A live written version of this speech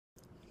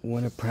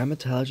When a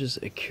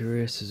primatologist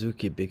Akira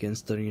Suzuki began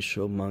studying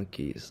show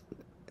monkeys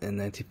in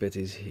the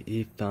 1950s,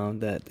 he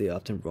found that they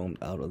often roamed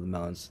out of the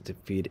mountains to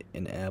feed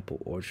in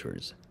apple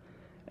orchards.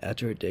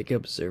 After a decade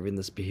observing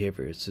this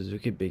behavior,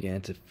 Suzuki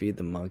began to feed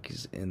the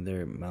monkeys in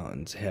their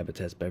mountains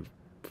habitats by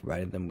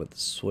providing them with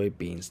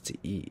soybeans to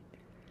eat.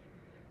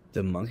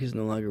 The monkeys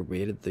no longer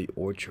raided the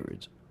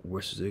orchards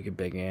where Suzuki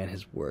began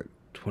his work.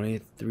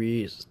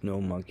 23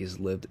 snow monkeys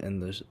lived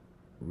in the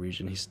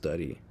region he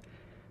studied.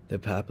 The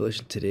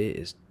population today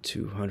is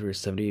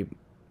 270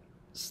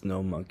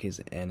 snow monkeys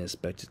and is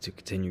expected to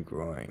continue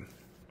growing.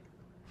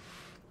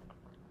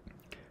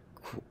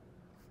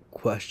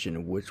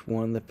 Question: which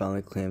one of the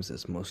following claims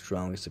is most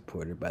strongly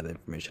supported by the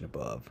information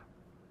above?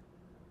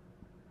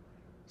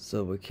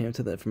 So we came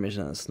to the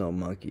information on snow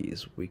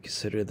monkeys. We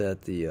consider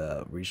that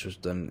the research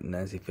done in the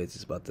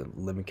 1950s about the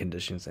living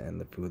conditions and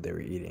the food they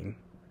were eating.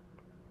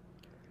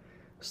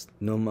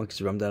 Snow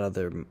monkeys roamed out of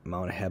their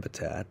mountain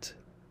habitat.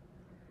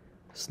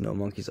 Snow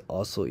monkeys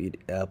also eat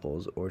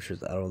apples,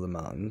 orchards out of the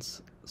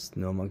mountains.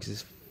 Snow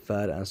monkeys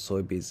fed on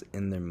soybeans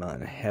in their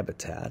mountain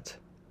habitat.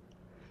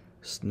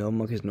 Snow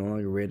monkeys no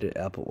longer raided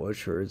apple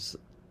orchards.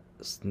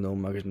 Snow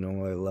monkeys no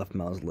longer left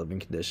mountains living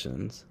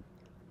conditions.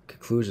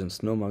 Conclusion: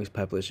 snow monkeys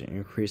population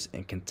increased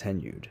and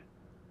continued.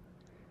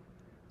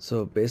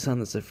 So based on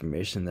this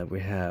information that we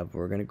have,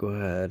 we're going to go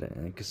ahead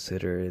and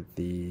consider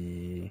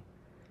the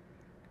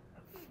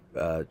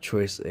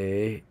choice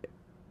A,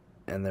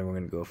 and then we're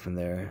going to go from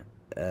there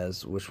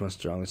as which one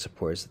strongly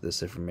supports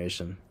this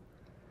information.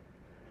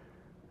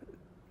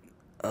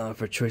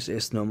 For choice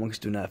A, snow monkeys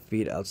do not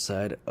feed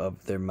outside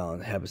of their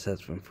mountain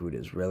habitats when food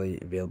is readily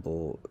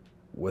available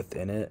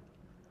within it.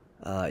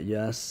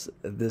 Yes,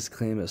 this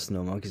claim of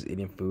snow monkeys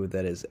eating food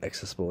that is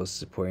accessible is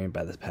supported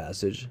by this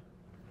passage.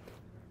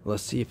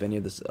 Let's see if any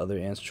of this other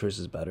answer choice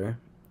is better.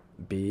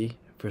 B,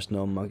 for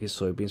snow monkeys,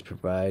 soybeans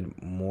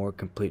provide more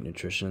complete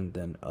nutrition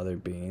than other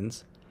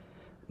beans.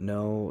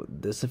 No,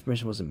 this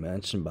information wasn't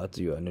mentioned about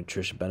the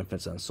nutrition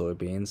benefits on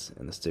soybeans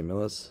and the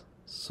stimulus,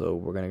 so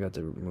we're going to have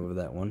to remove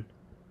that one.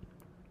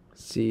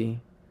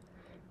 C,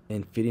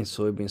 in feeding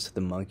soybeans to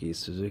the monkeys,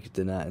 Suzuki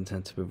did not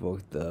intend to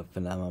provoke the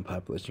phenomenal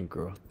population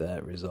growth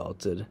that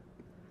resulted.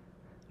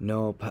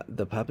 No,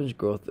 the population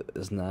growth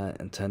is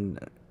not an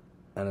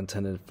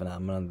unintended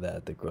phenomenon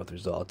that the growth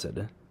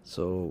resulted.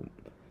 So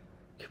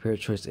compare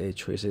choice A.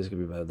 Choice A is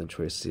going to be better than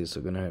choice C, so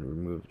we're going to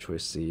remove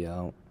choice C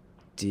out.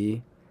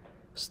 D,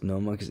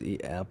 snow monkeys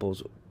eat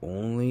apples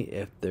only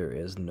if there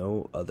is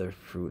no other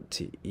fruit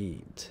to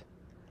eat.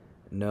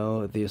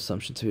 No, the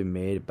assumption to be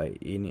made by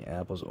eating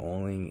apples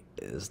only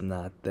is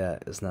not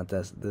that. This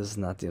is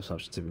not the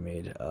assumption to be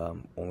made.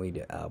 Only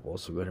the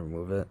apples, so go ahead and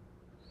remove it.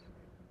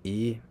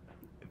 E,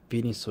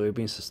 feeding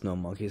soybeans to snow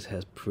monkeys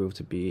has proved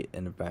to be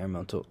an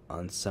environmental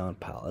unsound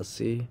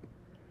policy.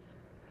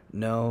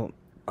 No,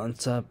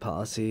 unsound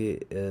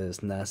policy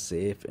is not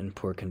safe in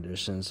poor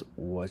conditions,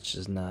 which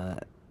is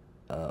not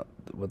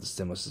what the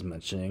stimulus is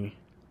mentioning.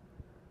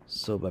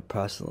 So by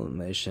process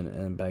elimination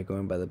and by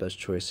going by the best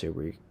choice here,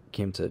 we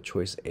came to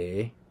choice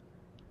A,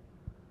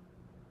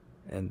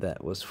 and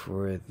that was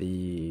for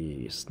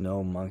the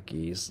snow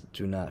monkeys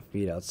do not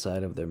feed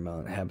outside of their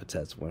mountain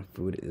habitats when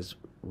food is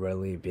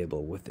readily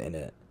available within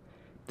it.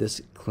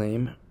 This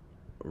claim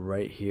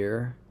right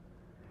here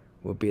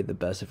will be the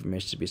best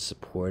information to be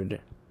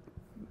supported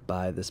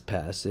by this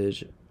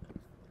passage,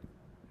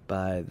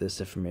 by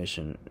this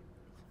information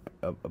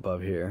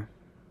above here,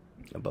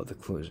 above the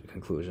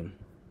conclusion.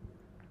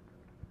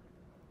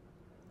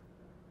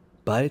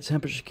 Body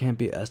temperature can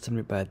be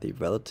estimated by the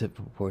relative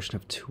proportion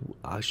of two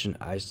oxygen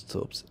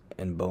isotopes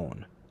in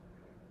bone.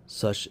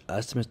 Such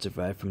estimates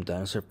derived from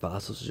dinosaur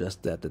fossils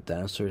suggest that the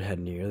dinosaurs had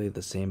nearly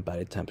the same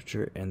body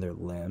temperature in their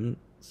limbs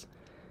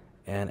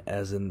and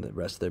as in the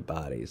rest of their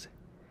bodies.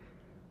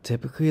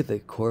 Typically, the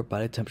core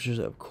body temperatures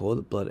of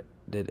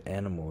cold-blooded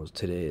animals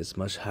today is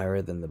much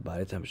higher than the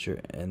body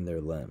temperature in their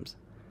limbs.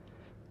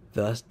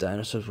 Thus,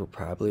 dinosaurs were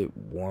probably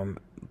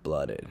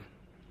warm-blooded.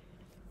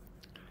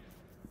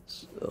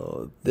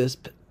 So this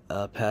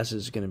passage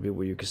is going to be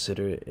where you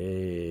consider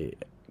a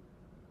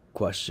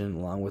question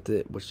along with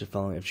it, which the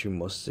following issue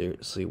most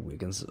seriously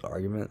weakens the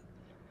argument.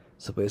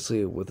 So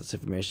basically, with this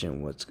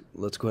information,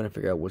 let's go ahead and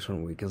figure out which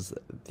one weakens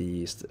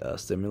the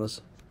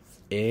stimulus.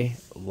 A,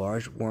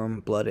 large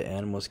warm-blooded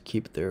animals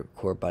keep their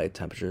core body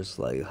temperature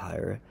slightly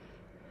higher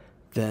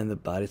than the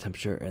body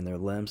temperature in their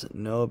limbs.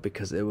 No,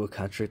 because it will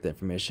contradict the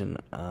information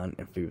on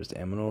amphibious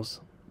animals.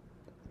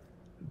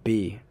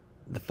 B,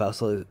 the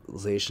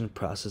fossilization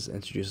process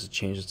introduces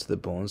changes to the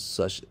bones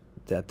such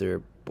that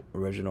their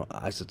original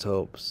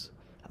oxygen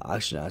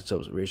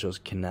isotopes ratios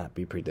cannot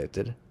be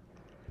predicted.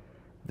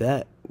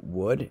 That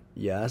would,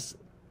 yes,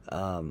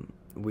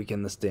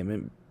 weaken the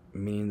statement,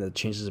 meaning that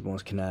changes in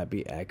bones cannot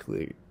be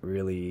accurately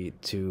really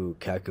to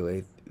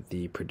calculate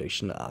the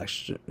prediction of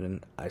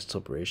oxygen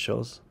isotope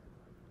ratios.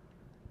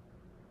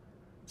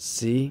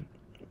 C,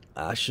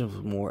 oxygen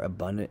was more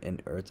abundant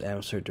in Earth's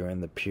atmosphere during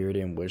the period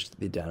in which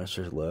the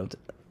dinosaurs lived.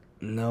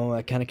 No,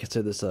 I kind of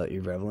consider this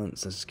irrelevant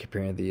since it's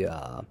comparing the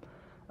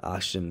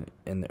oxygen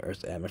in the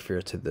Earth's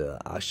atmosphere to the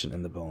oxygen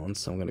in the bones,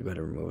 so I'm going to go ahead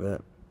and remove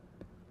it.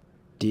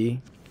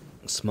 D.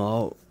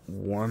 Small,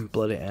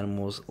 warm-blooded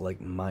animals like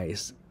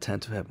mice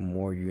tend to have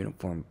more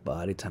uniform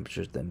body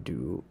temperatures than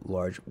do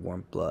large,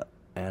 warm-blooded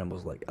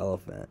animals like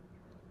elephant.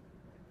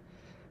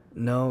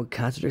 No,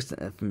 contradicts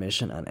the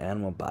information on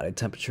animal body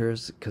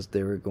temperatures because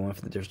they were going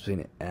for the difference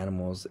between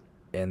animals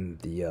in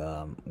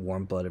the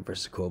warm-blooded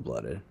versus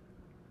cold-blooded.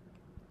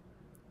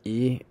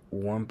 E.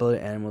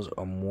 Warm-blooded animals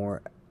are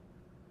more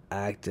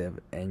active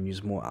and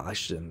use more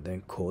oxygen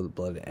than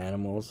cold-blooded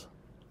animals.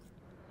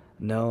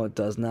 No, it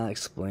does not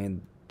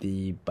explain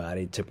the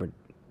body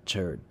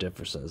temperature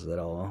differences at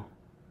all.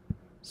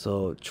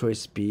 So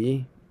choice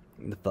B,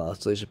 the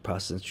fossilization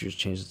process introduces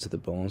changes to the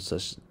bones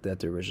such that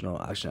the original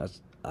oxygen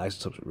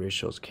isotope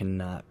ratios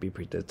cannot be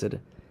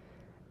predicted,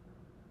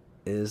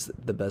 is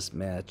the best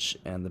match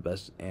and the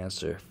best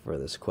answer for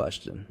this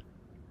question.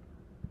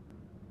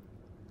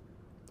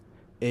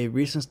 A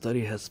recent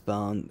study has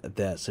found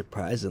that,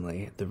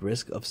 surprisingly, the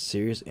risk of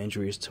serious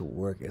injuries to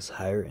work is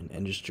higher in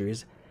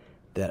industries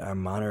that are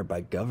monitored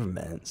by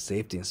government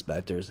safety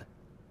inspectors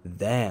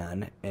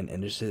than in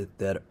industries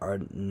that are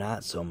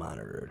not so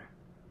monitored.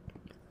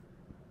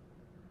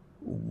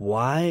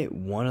 Why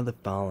one of the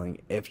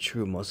following, if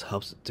true, most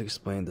helps to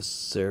explain the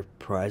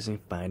surprising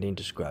finding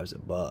described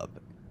above?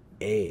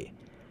 A.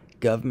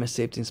 Government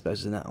safety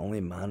inspectors not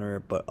only monitor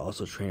but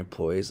also train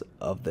employees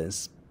of the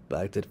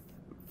inspected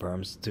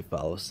firms to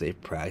follow safe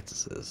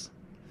practices.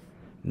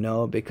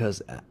 No,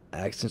 because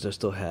accidents are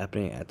still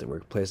happening at the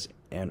workplace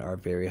and are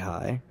very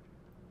high.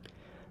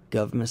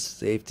 Government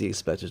safety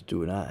inspectors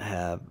do not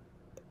have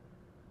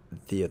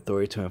the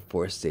authority to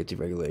enforce safety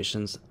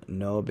regulations.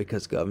 No,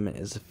 because government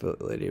is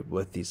affiliated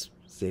with these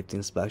safety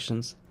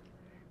inspections.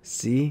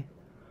 C.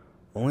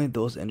 Only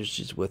those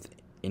industries with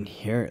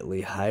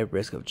inherently high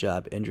risk of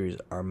job injuries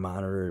are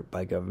monitored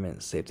by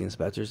government safety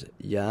inspectors.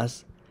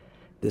 Yes,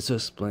 this will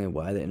explain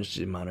why the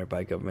industry monitored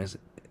by governments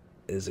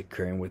is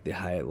occurring with the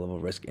high level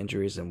risk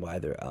injuries and why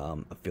they're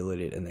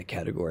affiliated in the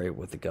category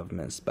with the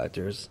government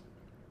inspectors.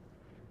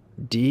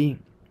 D.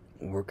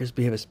 Workers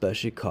behave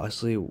especially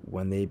cautiously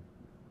when they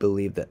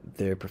believe that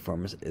their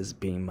performance is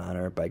being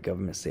monitored by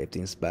government safety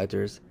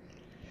inspectors.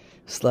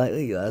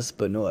 Slightly less,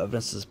 but no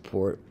evidence to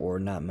support or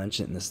not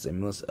mentioned in the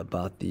stimulus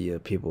about the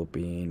people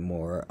being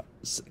more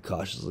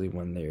cautiously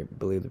when they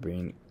believe they're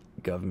being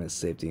government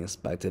safety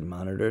inspected,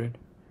 monitored.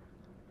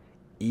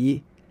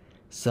 E.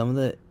 Some of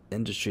the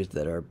industries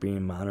that are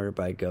being monitored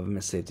by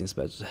government safety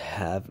inspectors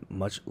have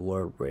much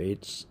lower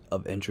rates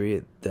of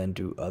injury than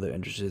do other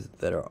industries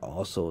that are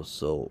also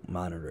so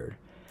monitored.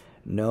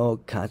 No,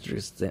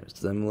 contradicts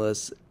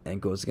stimulus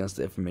and goes against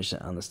the information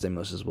on the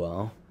stimulus as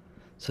well.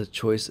 So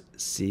choice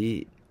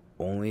C,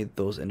 only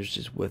those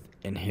industries with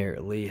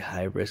inherently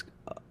high risk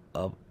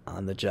of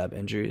on-the-job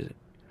injuries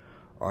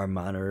are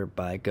monitored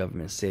by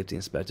government safety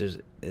inspectors,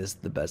 is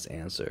the best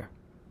answer.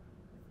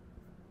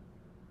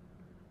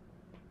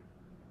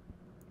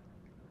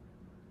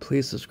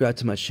 Please subscribe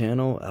to my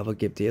channel. I will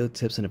give daily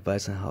tips and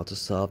advice on how to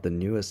solve the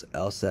newest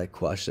LSAT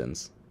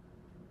questions.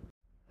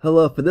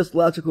 Hello, for this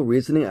logical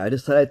reasoning, I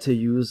decided to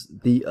use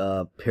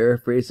the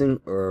paraphrasing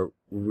or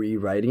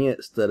rewriting it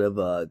instead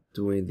of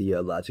doing the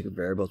logical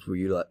variables where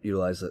you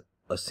utilize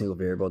a single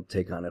variable to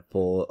take on a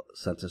full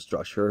sentence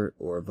structure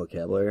or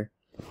vocabulary.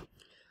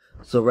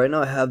 So right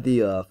now I have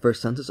the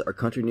first sentence. Our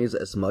country needs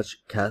as much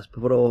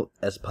capital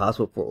as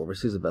possible for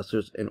overseas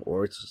investors in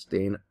order to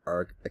sustain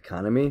our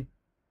economy.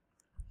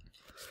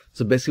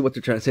 So basically what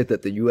they're trying to say is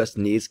that the U.S.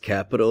 needs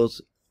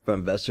capitals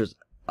from investors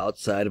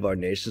outside of our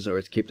nations in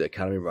order to keep the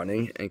economy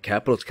running, and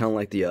capital is kind of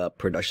like the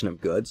production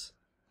of goods.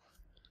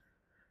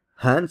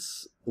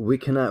 Hence, we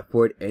cannot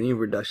afford any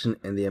reduction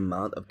in the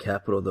amount of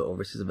capital the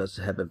overseas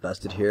investors have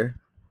invested here.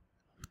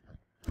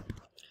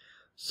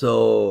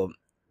 So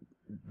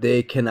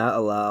they cannot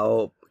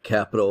allow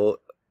capital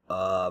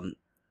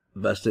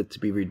invested to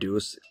be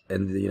reduced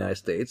in the United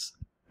States.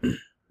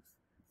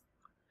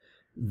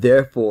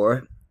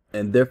 Therefore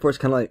it's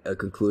kind of like a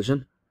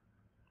conclusion.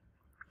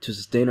 To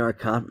sustain our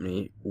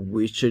economy,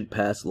 we should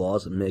pass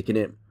laws making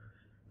it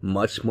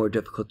much more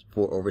difficult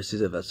for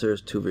overseas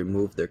investors to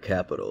remove their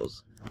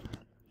capitals.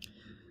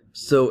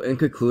 So in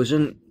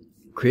conclusion,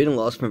 creating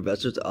laws for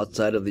investors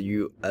outside of the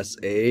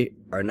USA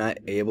are not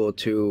able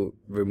to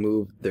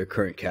remove their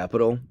current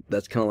capital.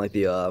 That's kind of like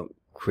the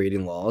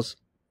creating laws.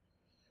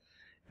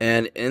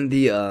 And in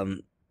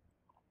the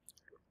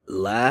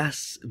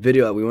last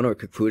video, we went over a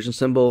conclusion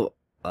symbol.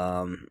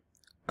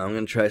 I'm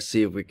going to try to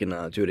see if we can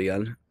do it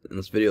again in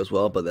this video as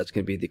well, but that's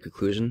going to be the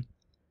conclusion.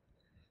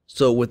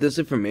 So with this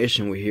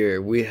information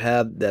we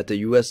have that the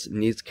U.S.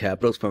 needs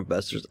capitals from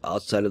investors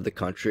outside of the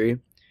country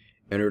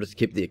in order to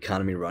keep the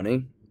economy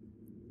running.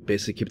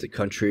 Basically keep the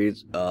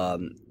country's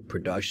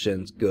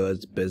productions,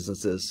 goods,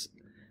 businesses,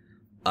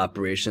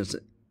 operations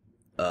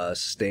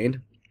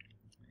sustained.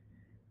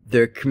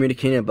 They're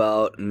communicating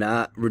about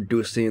not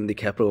reducing the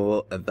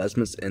capital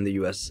investments in the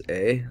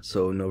USA,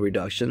 so no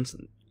reductions.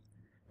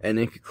 And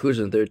in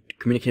conclusion, they're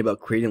communicating about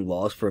creating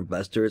laws for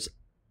investors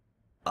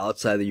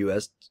outside the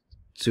U.S.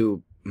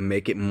 to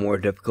make it more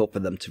difficult for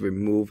them to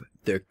remove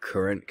their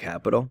current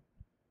capital.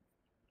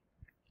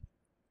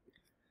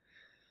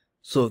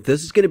 So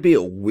this is going to be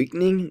a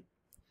weakening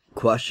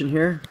question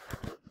here.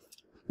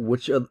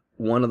 Which of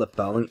one of the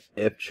following,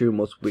 if true,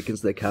 most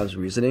weakens the economy's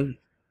reasoning?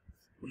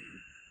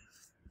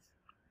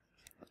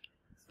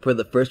 For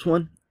the first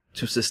one,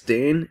 to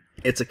sustain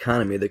its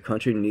economy, the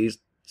country needs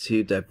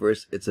to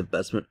diversify its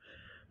investment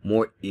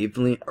more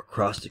evenly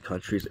across the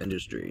country's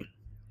industry.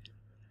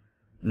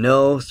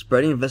 No,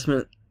 spreading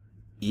investment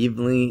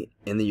evenly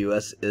in the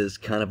U.S. is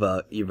kind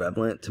of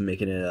irrelevant to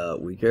making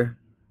it weaker.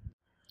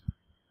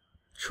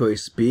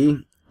 Choice B,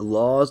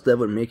 laws that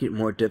would make it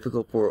more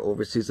difficult for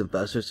overseas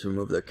investors to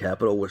remove their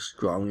capital would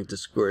strongly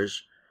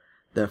discourage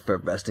them from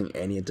investing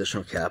any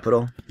additional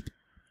capital.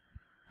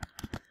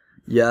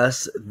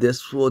 Yes,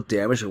 this will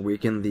damage or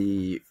weaken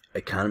the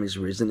economy's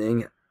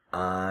reasoning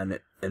on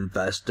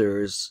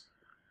investors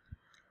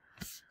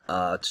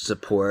to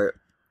support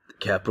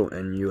capital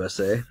in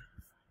USA.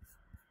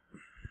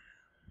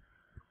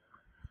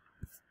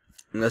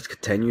 And let's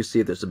continue,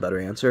 see if there's a better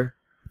answer.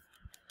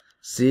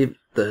 See,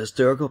 the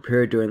historical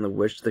period during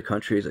which the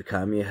country's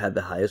economy had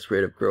the highest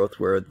rate of growth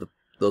were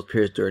those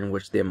periods during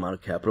which the amount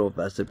of capital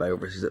invested by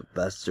overseas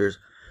investors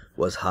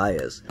was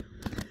highest.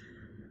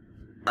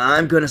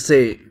 I'm going to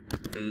say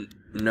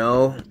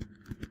no.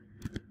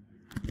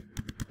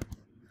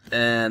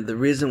 And the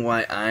reason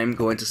why I'm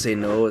going to say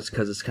no is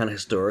because it's kind of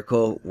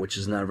historical, which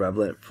is not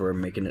relevant for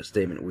making a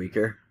statement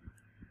weaker.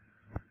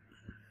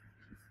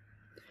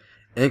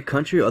 In a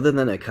country other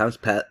than a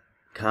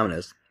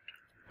communist,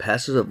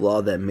 passage of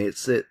law that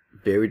makes it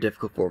very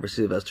difficult for overseas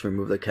investors to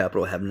remove their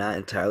capital have not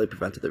entirely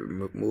prevented the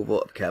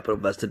removal of capital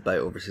invested by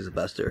overseas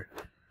investor.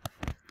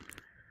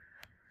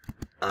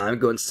 I'm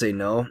going to say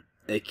no.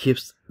 It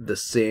keeps the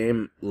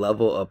same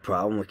level of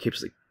problem. It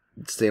keeps the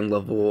same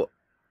level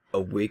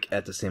of weak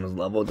at the same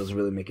level. It doesn't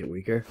really make it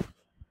weaker.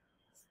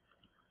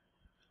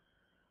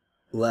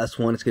 Last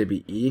one is going to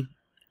be E.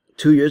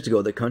 2 years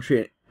ago, the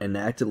country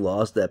enacted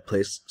laws that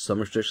placed some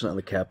restrictions on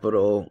the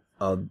capital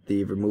of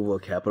the removal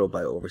of capital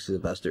by overseas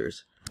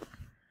investors.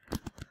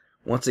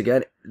 Once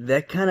again,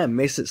 that kind of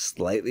makes it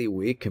slightly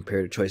weak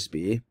compared to choice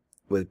B,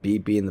 with B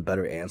being the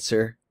better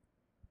answer.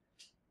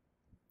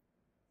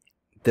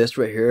 This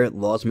right here,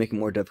 laws make it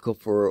more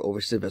difficult for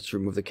overseas investors to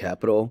remove the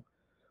capital,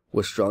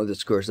 would strongly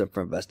discourage them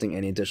from investing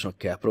any additional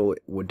capital.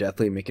 It would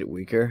definitely make it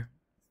weaker.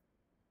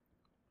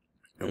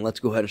 And let's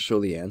go ahead and show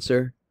the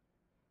answer.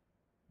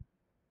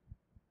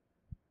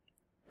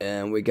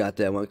 And we got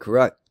that one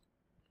correct.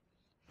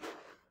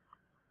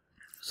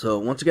 So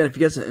once again, if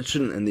you guys are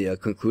interested in the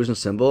conclusion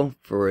symbol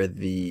for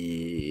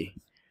the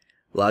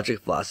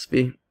logic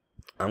philosophy,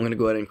 I'm going to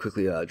go ahead and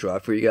quickly draw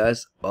it for you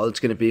guys. All it's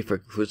going to be for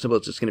conclusion symbol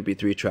is just going to be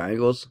 3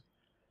 triangles.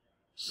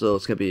 So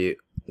it's going to be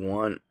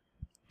 1,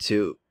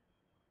 2,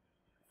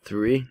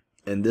 3.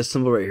 And this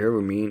symbol right here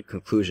will mean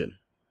conclusion.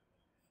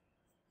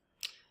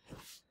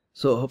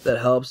 So I hope that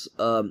helps.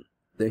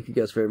 Thank you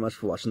guys very much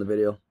for watching the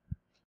video.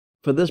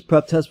 For this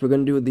prep test, we're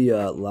going to do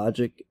the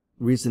logic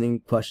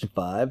reasoning question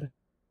 5.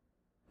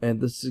 And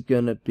this is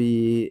going to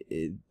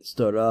be,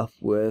 start off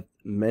with,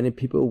 many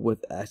people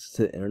with access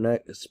to the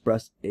internet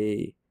express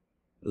a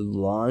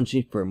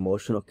longing for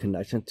emotional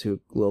connection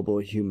to global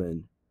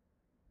human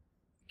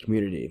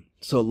community.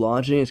 So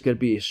longing is going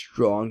to be a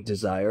strong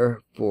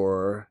desire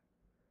for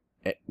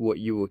what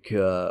you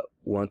would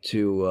want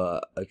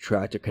to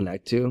attract or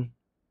connect to.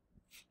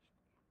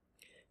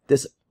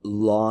 This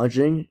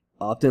longing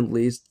often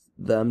leads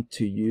them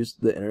to use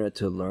the internet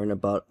to learn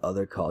about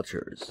other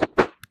cultures.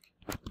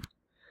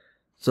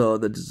 So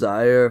the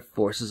desire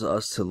forces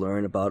us to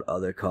learn about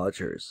other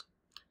cultures.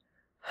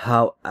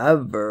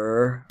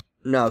 However,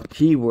 now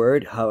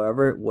keyword,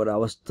 however, what I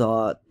was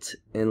taught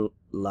in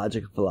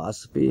logic and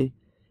philosophy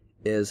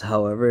is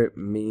however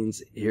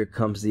means here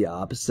comes the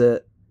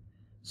opposite.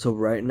 So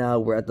right now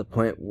we're at the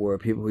point where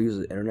people who use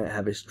the internet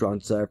have a strong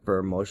desire for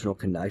emotional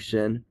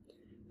connection.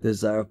 The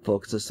desire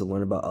focuses to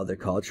learn about other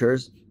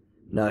cultures.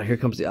 Now here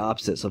comes the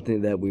opposite,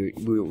 something that we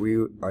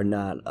are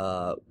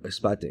not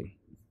expecting.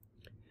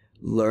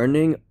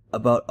 Learning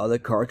about other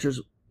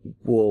cultures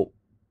will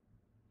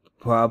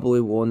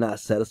not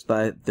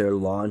satisfy their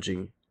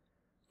longing,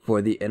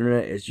 for the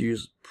internet is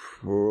used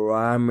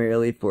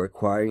primarily for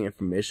acquiring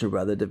information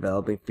rather than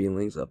developing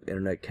feelings of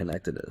internet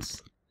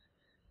connectedness.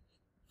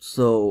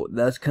 So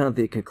that's kind of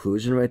the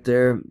conclusion right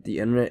there. The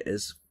internet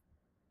is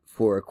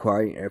for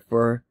acquiring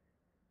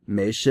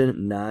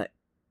information, not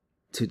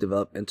to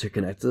develop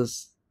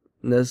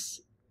interconnectedness.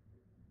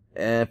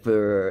 And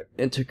for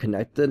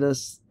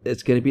interconnectedness,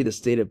 it's going to be the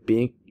state of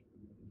being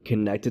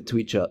connected to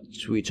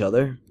each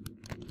other.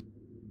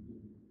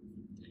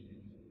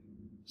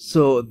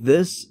 So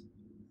this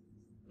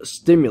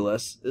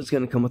stimulus is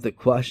going to come with a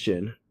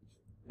question,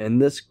 and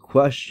this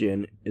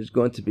question is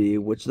going to be,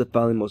 which of the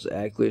following most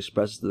accurately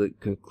expresses the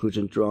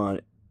conclusion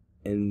drawn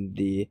in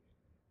the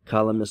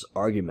columnist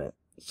argument?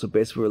 So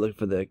basically we're looking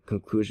for the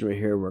conclusion right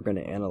here. We're going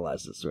to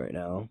analyze this right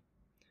now.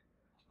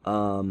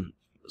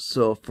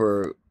 So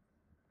for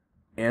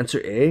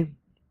answer A,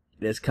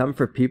 it is common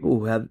for people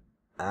who have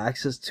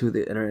access to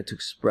the internet to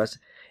express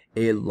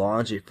a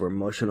longing for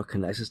emotional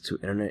connections to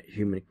internet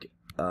human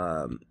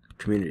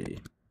community.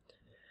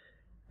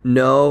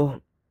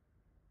 No,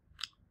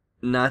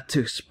 not to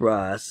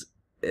express.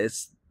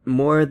 It's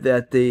more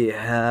that they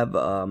have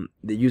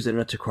they use the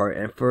internet to acquire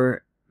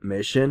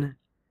information,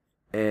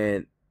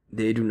 and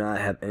they do not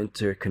have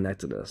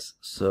interconnectedness.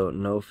 So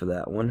no for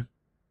that one.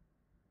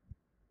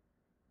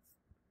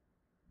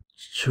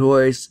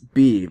 Choice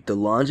B. The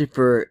longing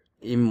for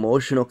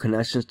emotional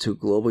connections to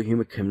global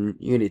human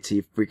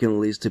community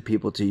frequently leads to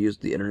people to use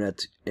the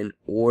internet in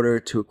order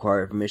to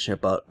acquire information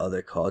about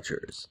other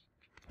cultures.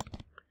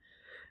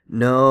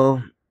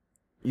 No.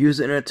 Use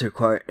the internet to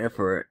acquire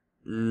info,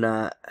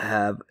 not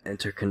have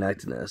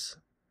interconnectedness.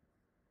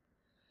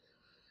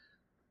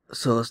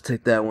 So let's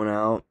take that one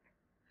out.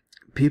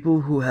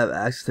 People who have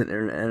access to the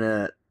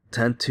internet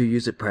tend to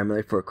use it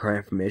primarily for acquiring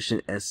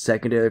information and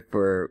secondarily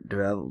for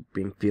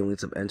developing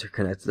feelings of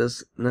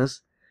interconnectedness.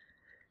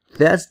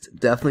 That's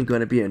definitely going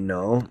to be a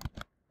no.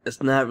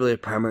 It's not really a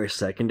primary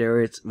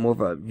secondary. It's more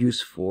of a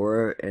use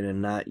for and a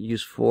not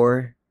use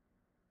for.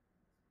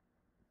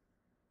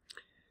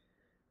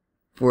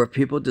 For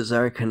people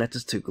desiring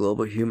connectedness to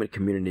global human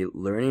community,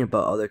 learning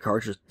about other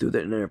cultures through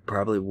the internet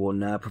probably will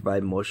not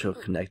provide emotional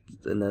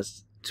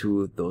connectedness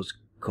to those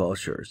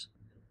cultures.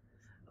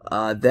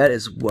 That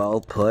is well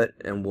put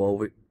and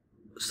well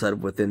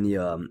said within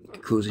the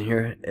conclusion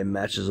here. It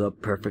matches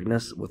up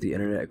perfectness with the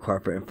internet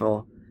acquired for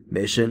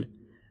information,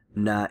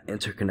 not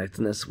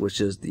interconnectedness,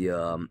 which is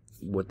the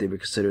what they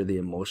would consider the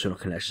emotional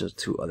connections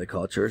to other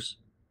cultures.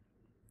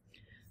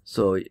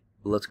 So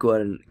let's go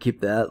ahead and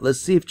keep that.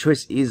 Let's see if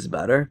choice E is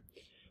better.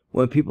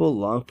 When people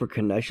long for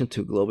connection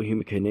to global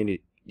human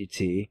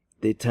community,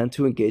 they tend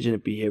to engage in a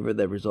behavior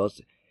that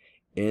results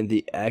in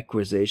the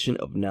acquisition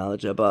of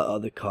knowledge about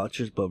other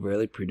cultures, but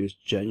rarely produce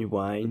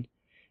genuine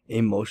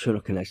emotional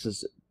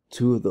connections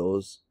to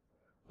those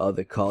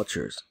other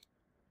cultures.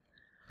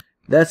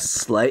 That's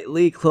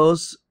slightly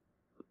close,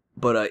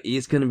 but E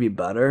is going to be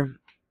better.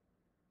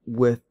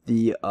 With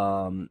the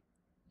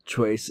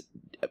choice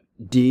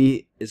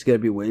D is going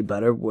to be way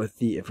better with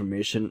the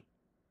information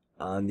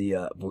on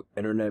the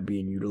internet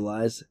being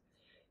utilized.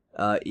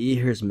 E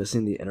here is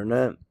missing the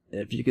internet.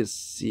 If you can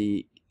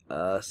see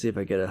if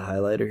I get a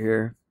highlighter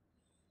here,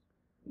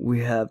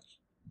 we have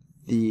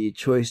the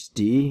choice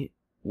D,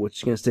 which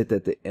is going to state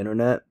that the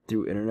internet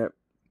through internet.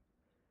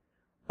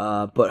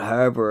 But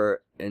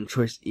however, in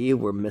choice E,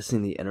 we're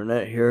missing the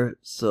internet here.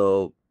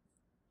 So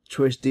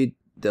choice D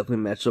definitely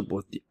matches up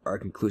with our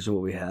conclusion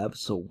what we have.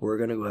 So we're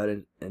going to go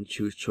ahead and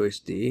choose choice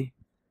D.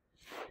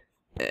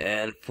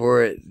 And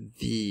for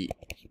the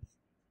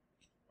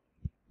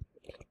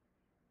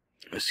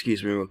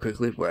excuse me real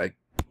quickly before I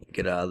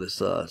get out of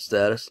this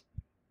status.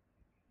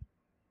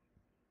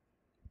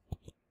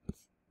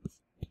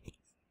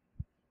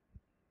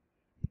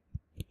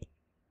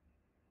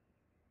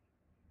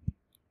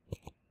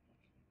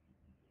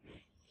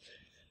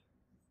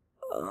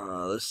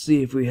 Let's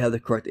see if we have the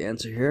correct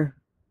answer here.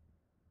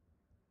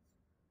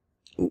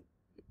 Ooh,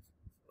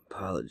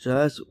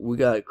 apologize. We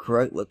got it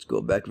correct. Let's go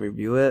back and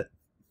review it.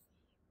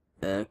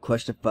 And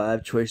question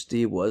 5, choice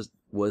D was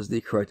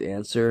the correct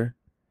answer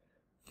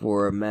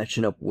for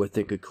matching up with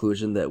the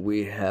conclusion that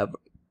we have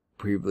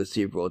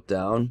previously wrote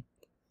down.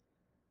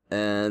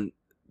 And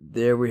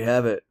there we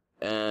have it.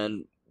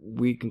 And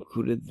we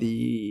concluded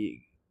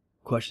the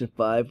question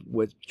 5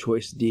 with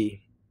choice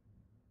D.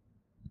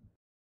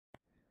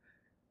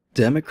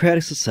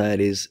 Democratic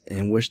societies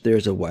in which there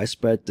is a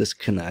widespread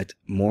disconnect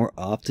more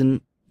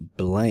often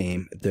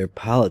blame their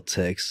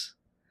politics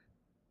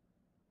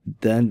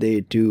than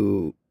they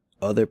do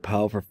other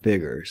powerful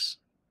figures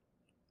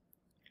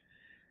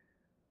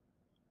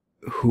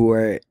who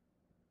are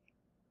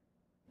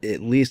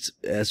at least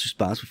as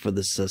responsible for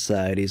the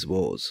society's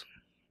woes.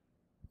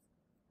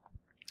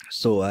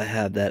 So I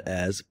have that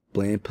as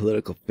blame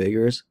political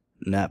figures,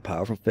 not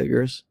powerful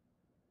figures.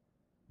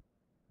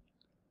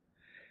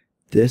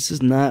 This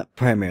is not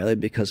primarily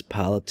because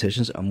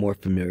politicians are more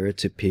familiar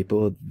to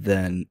people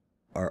than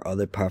are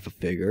other powerful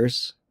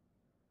figures.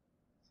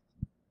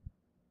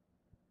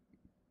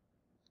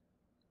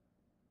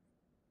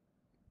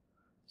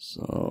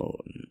 So,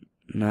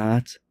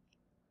 not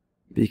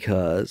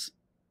because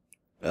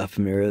of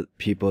familiar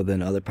people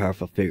than other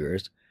powerful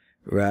figures.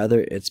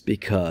 Rather, it's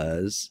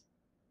because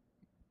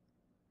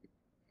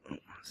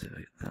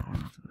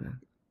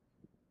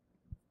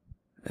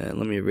and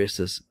let me erase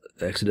this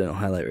accidental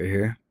highlight right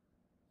here.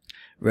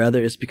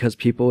 Rather, it's because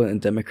people in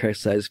democratic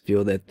societies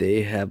feel that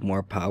they have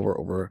more power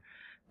over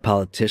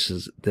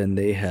politicians than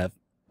they have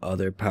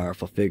other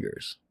powerful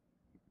figures.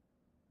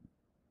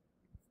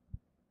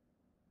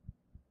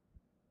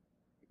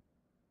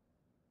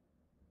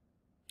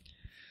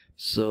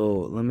 So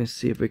let me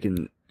see if we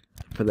can,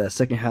 for that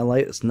second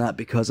highlight, it's not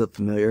because of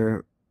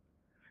familiarity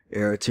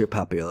or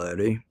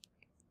popularity.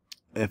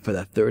 And for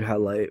that third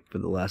highlight, for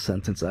the last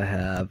sentence, I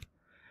have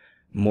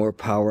more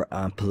power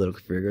on political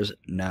figures,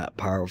 not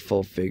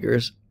powerful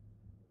figures.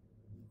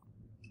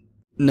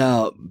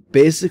 Now,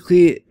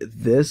 basically,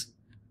 this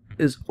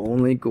is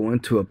only going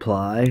to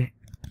apply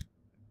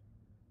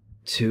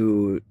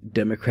to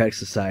democratic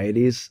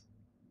societies,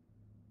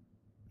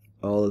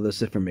 all of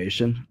this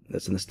information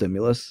that's in the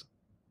stimulus.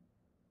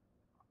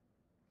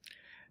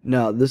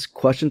 Now, this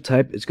question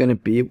type is going to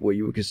be what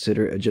you would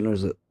consider a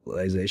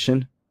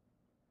generalization.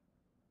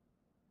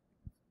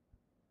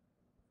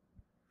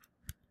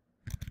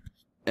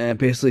 And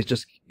basically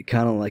just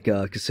kind of like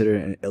consider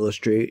an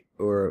illustrate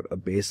or a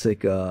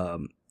basic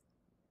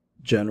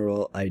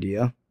general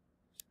idea.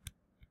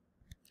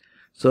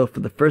 So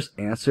for the first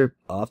answer,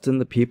 often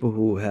the people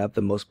who have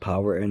the most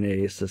power in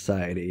a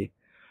society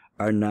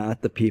are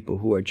not the people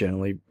who are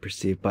generally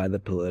perceived by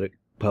the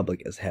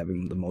public as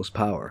having the most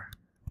power.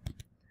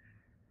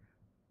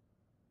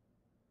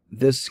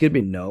 This is going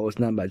to be no, it's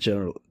not by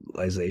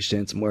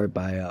generalization, it's more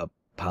by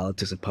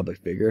politics and public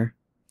figure.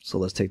 So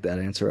let's take that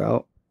answer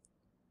out.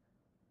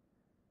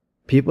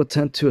 People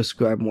tend to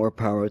ascribe more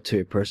power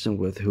to a person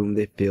with whom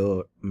they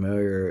feel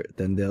familiar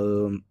than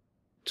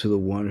to the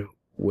one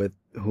with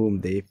whom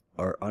they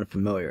are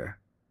unfamiliar.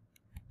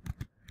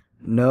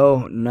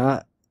 No,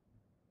 not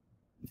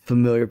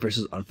familiar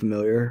versus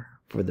unfamiliar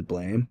for the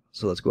blame.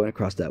 So let's go ahead and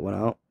cross that one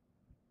out.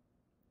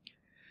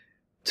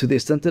 To the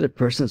extent that a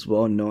person is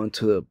well known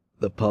to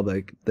the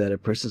public, that a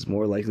person is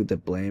more likely to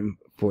blame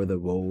for the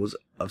woes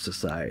of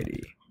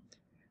society.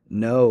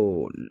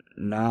 No,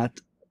 not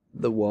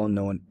the well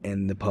known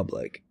in the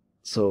public.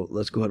 So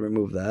let's go ahead and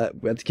remove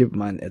that. We have to keep in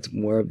mind it's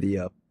more of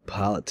the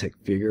politic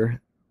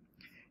figure.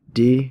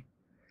 D,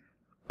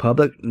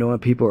 public known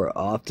people are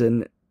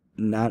often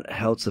not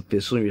held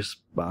sufficiently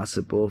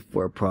responsible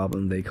for a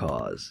problem they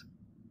cause.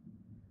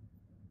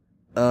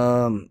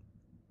 I'm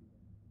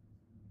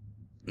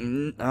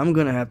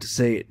gonna have to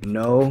say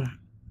no,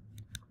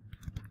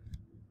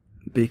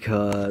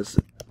 because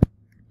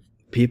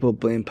people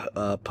blame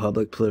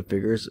public political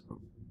figures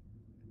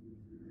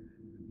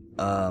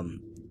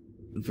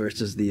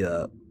versus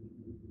the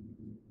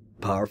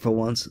powerful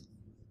ones.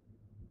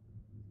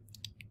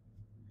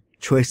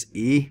 Choice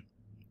E,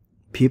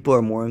 people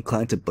are more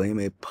inclined to blame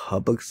a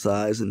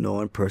publicized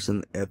known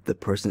person if the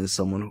person is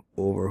someone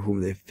over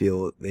whom they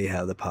feel they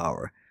have the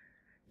power.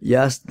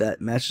 Yes,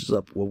 that matches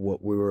up with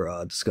what we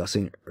were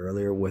discussing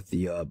earlier with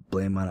the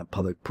blame on a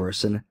public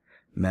person,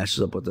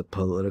 matches up with the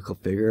political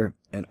figure,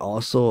 and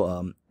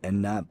also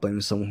and not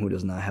blaming someone who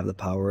does not have the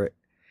power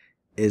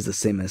is the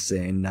same as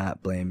saying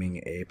not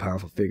blaming a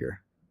powerful figure.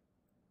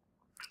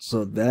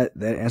 So that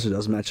answer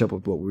does match up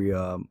with what we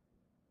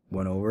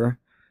went over.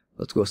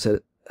 Let's go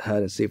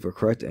ahead and see if we're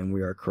correct, and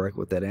we are correct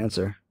with that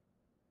answer.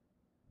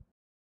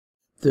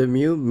 The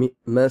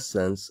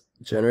luminescence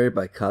generated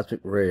by cosmic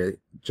ray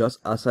just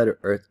outside of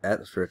Earth's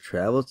atmosphere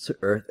travels to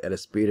Earth at a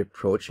speed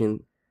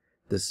approaching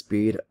the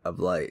speed of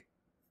light.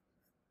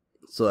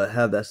 So I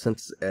have that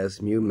sentence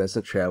as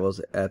luminescence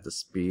travels at the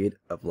speed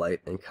of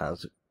light in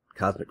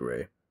cosmic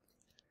ray.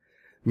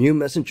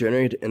 Luminescence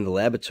generated in the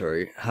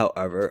laboratory,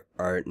 however,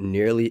 are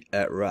nearly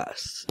at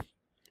rest.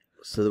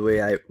 So the way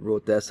I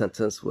wrote that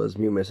sentence was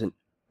luminescence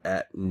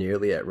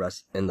nearly at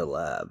rest in the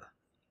lab.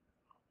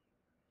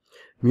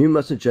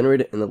 Luminescence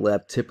generated in the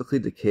lab typically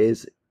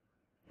decays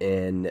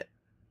in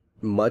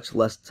much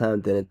less time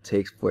than it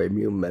takes for a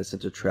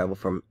luminescence to travel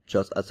from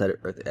just outside of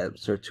Earth's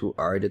atmosphere to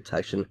our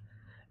detection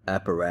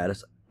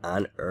apparatus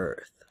on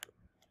Earth.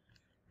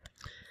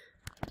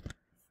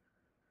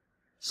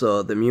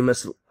 So the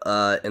luminescence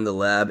in the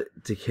lab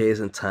decays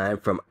in time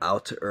from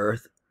out to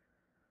Earth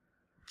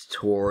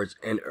towards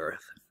in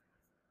Earth.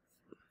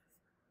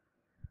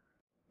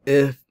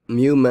 If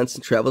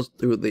luminescence travels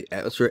through the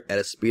atmosphere at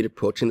a speed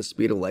approaching the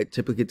speed of light,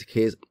 typically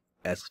decays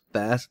as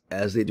fast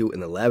as they do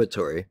in the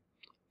laboratory,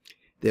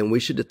 then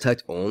we should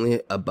detect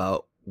only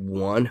about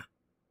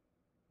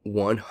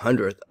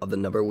 1/100th of the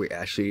number we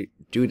actually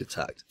do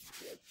detect.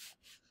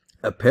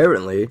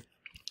 Apparently,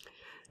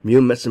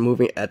 luminescence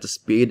moving at the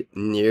speed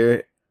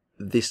near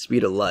the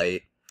speed of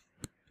light.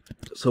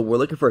 So we're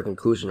looking for a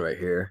conclusion right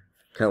here,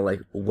 kind of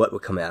like what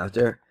would come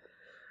after.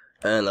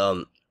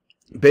 And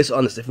based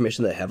on this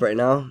information that I have right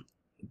now,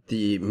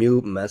 the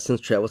luminescence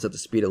travels at the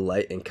speed of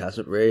light in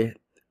cosmic ray.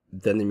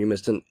 Then the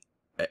luminescence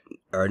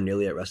are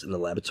nearly at rest in the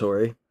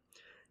laboratory.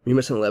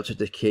 Luminescence in the laboratory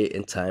decay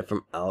in time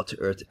from out to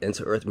Earth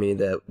into Earth, meaning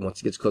that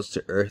once it gets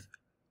closer to Earth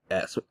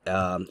at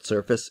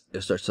surface,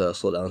 it starts to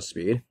slow down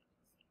speed.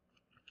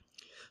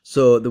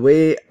 So the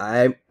way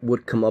I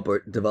would come up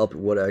or develop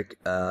what I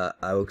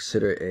would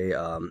consider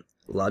a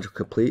logical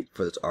complete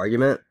for this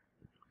argument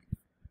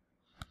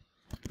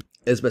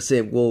is by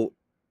saying, well,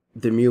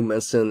 the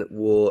luminescence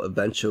will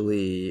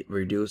eventually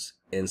reduce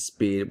in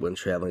speed when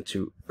traveling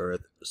to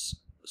Earth's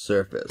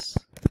surface.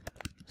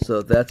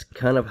 So that's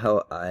kind of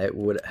how I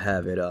would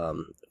have it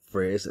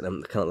phrased, and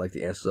I'm kind of like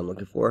the answers I'm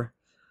looking for.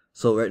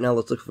 So right now,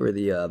 let's look for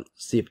the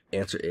see if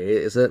answer A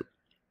is it.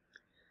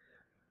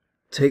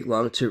 Take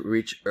longer to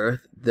reach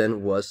Earth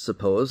than was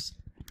supposed.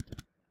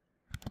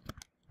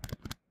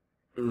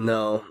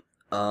 No,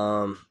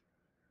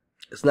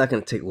 it's not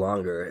going to take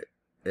longer.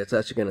 It's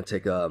actually going to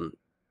take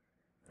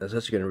it's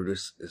actually going to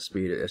reduce the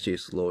speed. It actually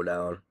slow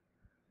down.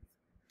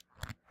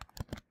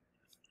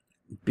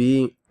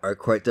 B are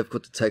quite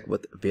difficult to detect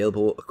with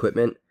available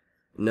equipment.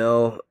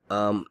 No,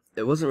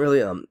 it wasn't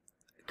really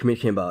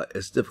communicating about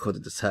it's difficult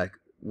to detect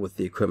with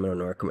the equipment or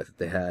no equipment that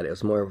they had. It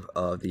was more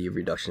of the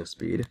reduction of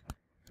speed.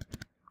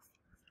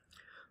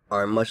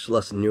 Are much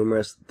less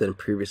numerous than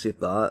previously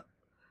thought.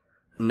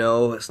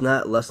 No, it's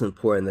not less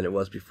important than it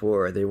was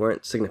before. They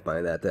weren't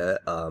signifying that the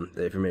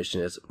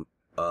information is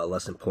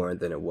less important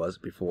than it was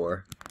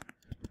before.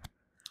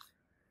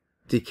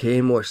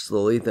 Decay more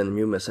slowly than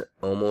movements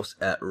almost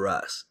at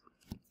rest.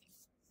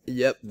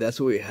 Yep, that's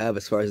what we have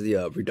as far as the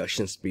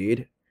reduction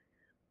speed.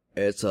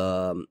 It's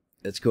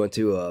going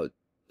to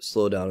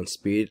slow down in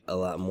speed a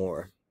lot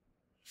more.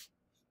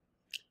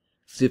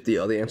 See if the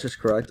other answer is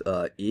correct.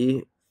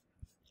 E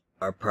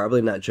are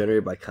probably not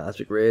generated by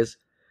cosmic rays.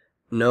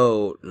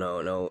 No.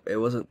 It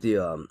wasn't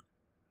the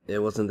It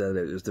wasn't that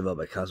it was developed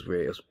by cosmic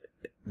ray.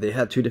 They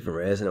had two different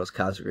rays, and it was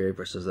cosmic ray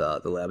versus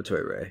the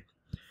laboratory ray.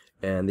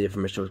 And the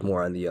information was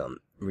more on the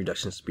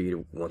reduction speed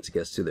once it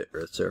gets to the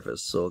Earth's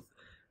surface. So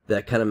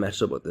that kind of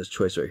matches up with this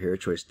choice right here,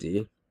 choice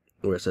D,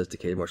 where it says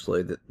decay more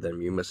slowly than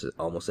humus is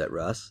almost at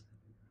rest.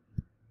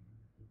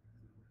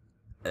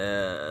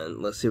 And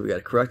let's see if we got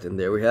it correct, and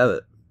there we have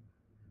it.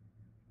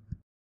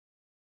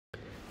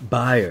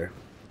 Buyer.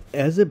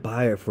 As a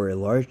buyer for a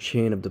large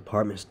chain of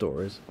department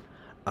stores,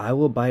 I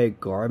will buy a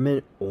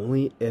garment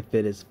only if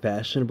it is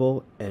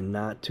fashionable and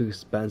not too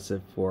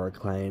expensive for our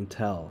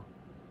clientele.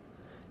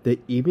 The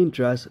evening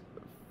dress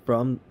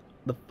from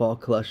the fall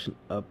collection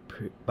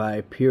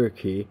by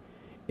Purity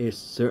is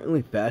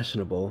certainly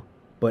fashionable,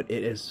 but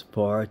it is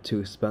far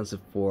too expensive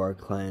for our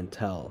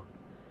clientele.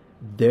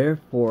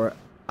 Therefore,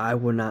 I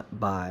will not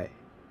buy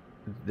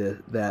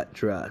that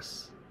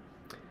dress.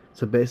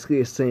 So basically,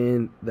 it's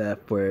saying that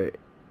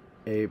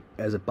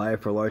as a buyer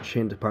for a large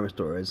chain department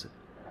stores,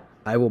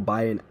 I will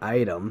buy an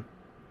item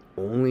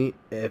only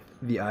if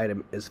the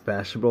item is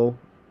fashionable,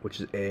 which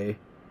is A,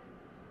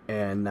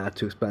 and not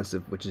too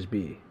expensive, which is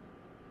B.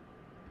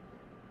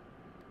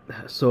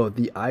 So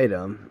the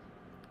item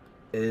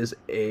is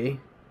A,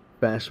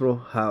 fashionable,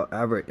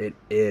 however it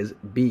is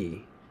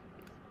B.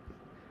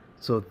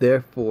 So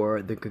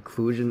therefore the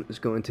conclusion is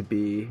going to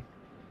be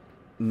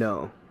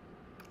no.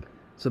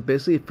 So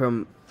basically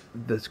from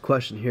this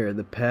question here,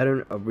 the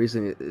pattern of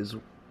reasoning is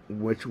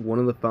which one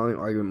of the following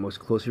argument most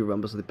closely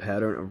resembles the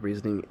pattern of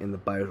reasoning in the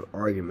buyer's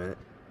argument.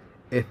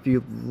 If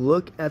you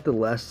look at the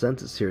last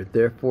sentence here,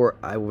 therefore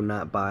I will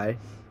not buy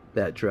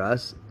that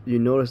dress, you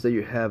notice that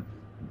you have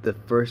the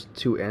first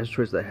two answer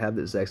choices that have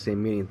the exact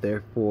same meaning,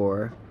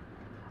 therefore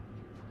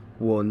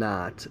will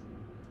not,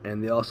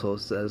 and they also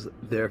says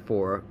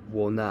therefore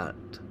will not.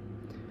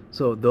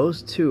 So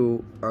those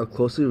two are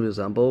closely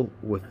resemble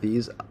with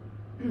these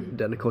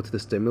identical to the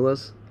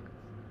stimulus.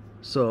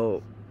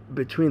 So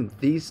between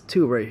these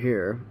two right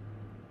here,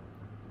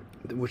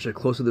 which are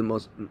close to the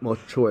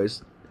most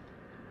choice,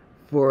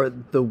 for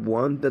the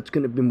one that's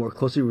going to be more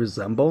closely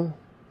resemble,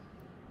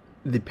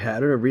 the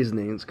pattern of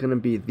reasoning is going to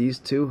be these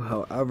two.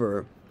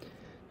 However,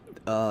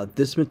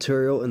 this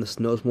material in the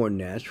snow is more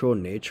natural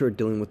in nature,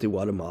 dealing with the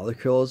water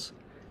molecules,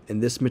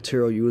 and this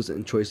material used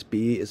in choice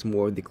B is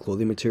more the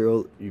clothing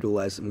material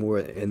utilized more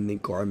in the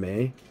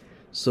gourmet.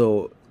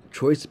 So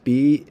choice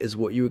B is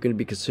what you are going to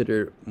be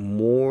considered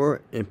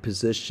more in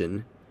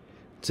position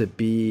to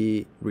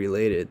be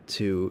related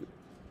to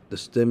the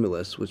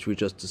stimulus, which we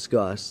just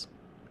discussed.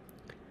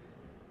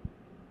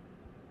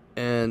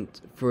 And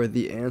for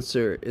the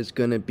answer is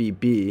going to be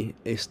B.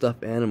 A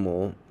stuffed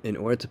animal, in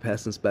order to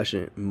pass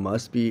inspection,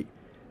 must be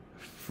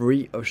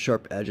free of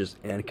sharp edges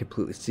and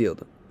completely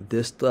sealed.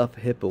 This stuffed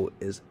hippo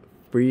is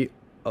free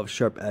of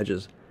sharp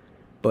edges,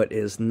 but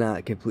is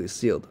not completely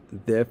sealed.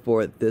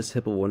 Therefore, this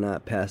hippo will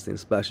not pass the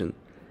inspection.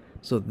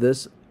 So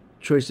this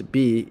choice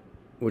B,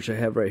 which I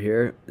have right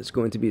here, is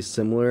going to be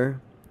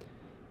similar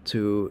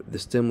to the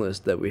stimulus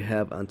that we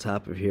have on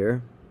top of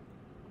here.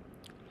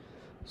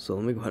 So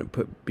let me go ahead and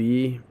put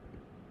B.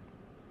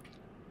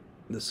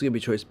 This is going to be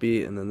choice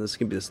B, and then this is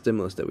going to be the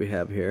stimulus that we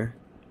have here,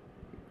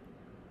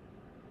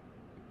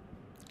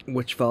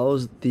 which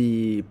follows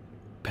the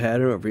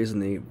pattern of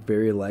reasoning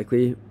very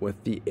likely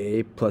with the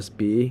A plus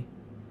B,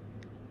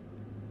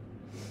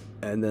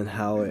 and then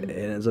how it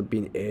ends up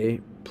being A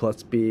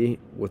plus B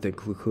with a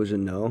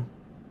conclusion no.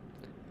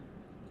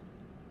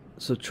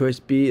 So choice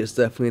B is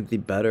definitely the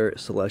better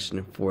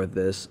selection for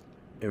this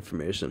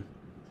information.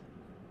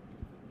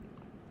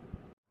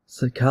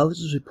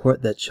 Psychologists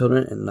report that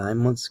children in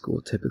 9-month school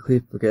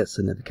typically forget a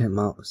significant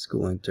amount of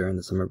schooling during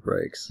the summer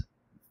breaks.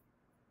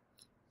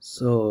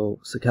 So,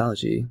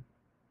 psychology,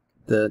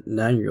 the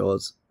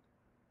 9-year-olds,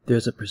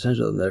 there's a percentage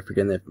of them that are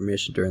forgetting the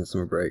information during the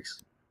summer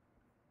breaks.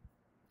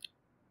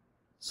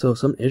 So,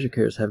 some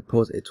educators have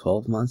proposed a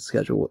 12-month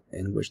schedule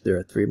in which there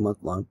are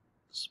 3-month-long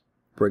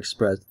break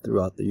spreads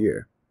throughout the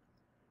year.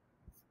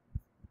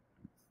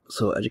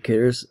 So,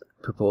 educators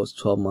propose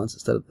 12 months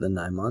instead of the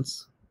 9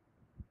 months.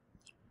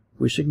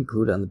 We should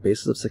conclude on the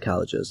basis of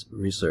psychologists'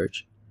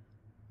 research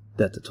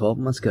that the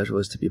 12-month schedule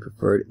is to be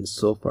preferred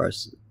insofar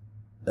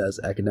as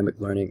academic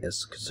learning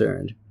is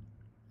concerned,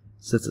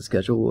 since the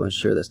schedule will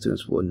ensure that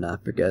students will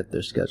not forget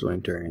their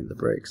scheduling during the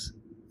breaks.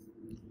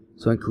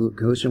 So in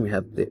conclusion, we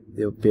have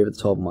they'll favor the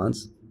 12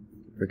 months,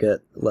 forget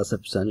less than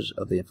percentage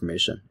of the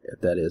information if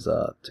that is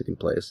taking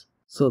place.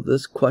 So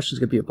this question is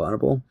going to be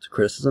vulnerable to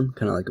criticism,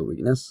 kind of like a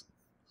weakness.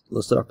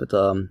 Let's start off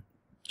with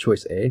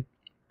choice A. It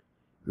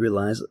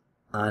relies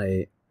on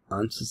a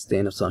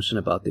unsustained assumption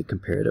about the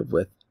comparative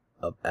width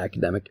of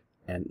academic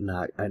and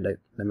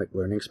non-academic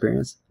learning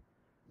experience.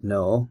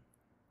 No.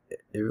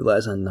 It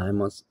relies on a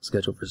 9-month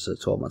schedule versus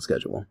a 12-month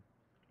schedule.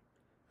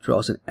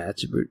 Draws an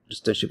attribute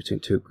distinction between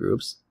two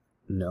groups.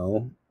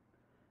 No.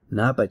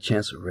 Not by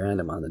chance or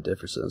random on the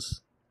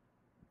differences.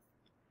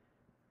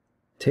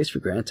 Takes for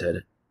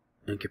granted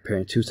in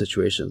comparing two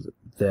situations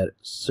that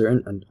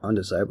certain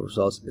undesirable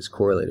results is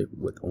correlated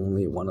with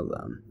only one of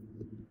them.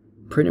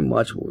 Pretty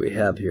much what we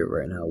have here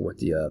right now with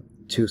the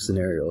two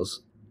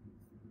scenarios.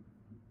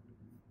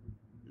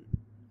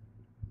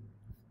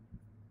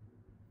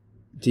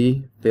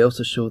 D. Fails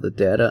to show the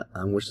data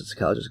on which the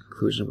psychologist's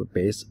conclusion were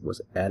based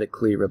was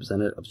adequately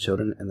representative of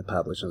children and the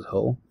population as a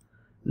whole.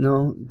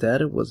 No,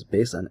 data was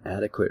based on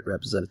adequate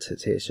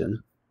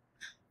representation.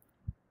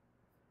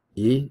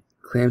 E.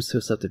 Claims to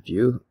accept a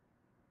view,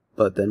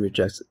 but then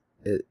rejects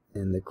it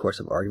in the course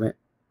of argument.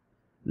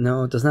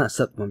 No, it does not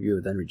accept one view,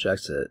 then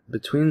rejects it.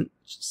 Between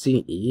C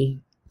and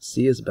E,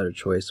 C is a better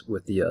choice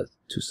with the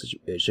two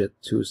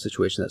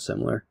situations that's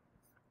similar.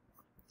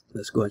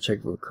 Let's go ahead and check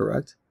if we're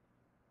correct.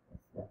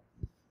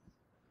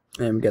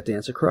 And we got the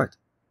answer correct.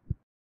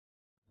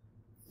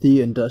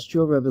 The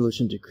Industrial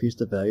Revolution decreased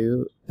the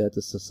value that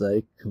the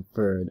society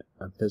conferred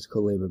on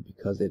physical labor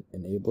because it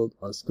enabled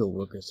unskilled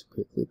workers to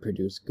quickly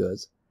produce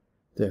goods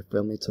that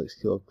firmly took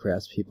skilled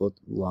craftspeople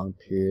long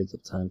periods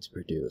of time to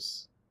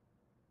produce.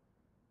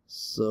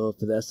 So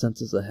for that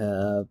sentence, I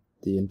have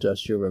the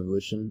Industrial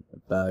Revolution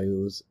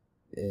values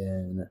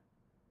in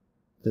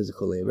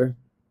physical labor.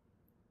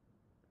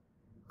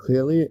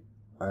 Clearly,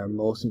 our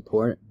most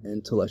important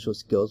intellectual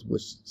skills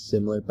which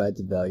similar by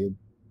the value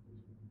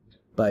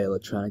by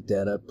electronic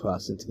data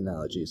processing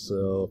technology.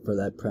 So for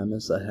that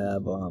premise, I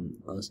have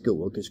unskilled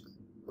workers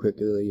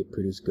quickly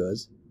produce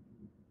goods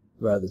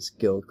rather than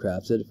skilled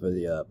crafted for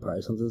the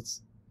prior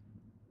sentence.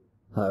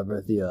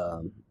 However,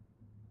 the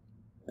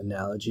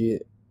analogy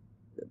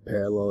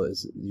parallel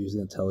is using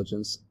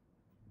intelligence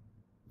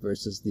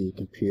versus the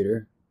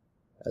computer,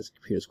 as the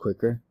computer is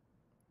quicker.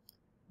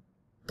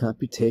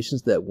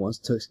 Computations that once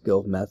took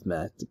skilled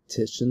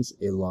mathematicians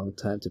a long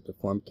time to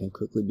perform can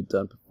quickly be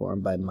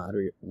performed by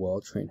moderate,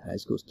 well-trained high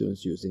school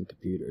students using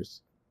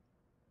computers.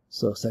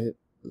 So second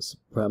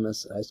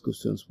premise, high school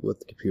students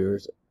with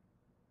computers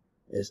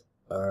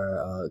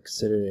are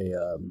considered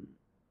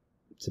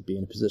to be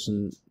in a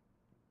position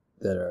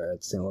that are at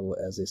the same level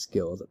as a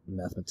skilled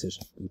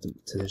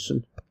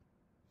mathematician.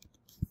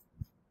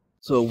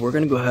 So we're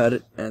going to go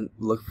ahead and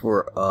look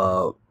for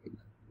a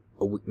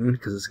weakening,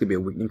 because this could be a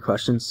weakening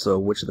question. So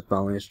which of the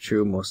following is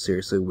true most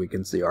seriously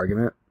weakens the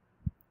argument?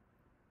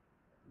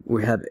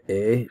 We have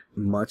A.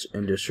 Much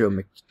industrial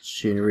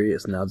machinery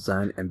is now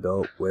designed and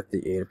built with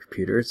the aid of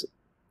computers.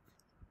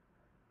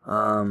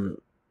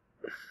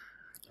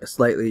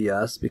 Slightly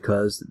yes,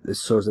 because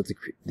this shows that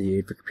the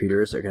aid for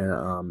computers are going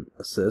to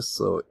assist,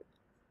 so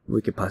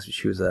we could possibly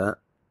choose that.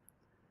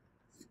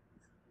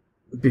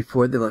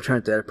 Before the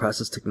electronic data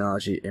process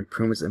technology,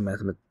 improvements in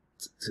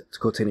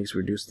mathematical techniques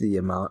reduced the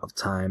amount of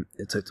time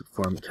it took to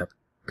perform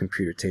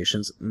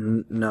computations.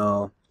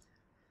 No,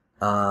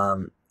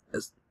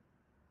 it's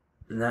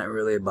not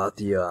really about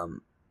the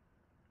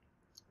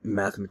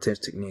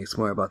mathematician techniques.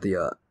 More about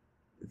the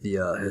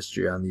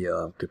history on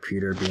the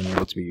computer being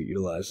able to be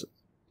utilized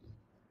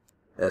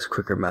as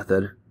quicker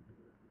method.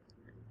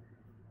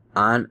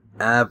 On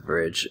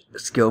average,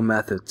 skilled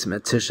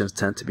mathematicians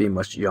tend to be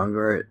much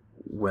younger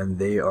when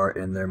they are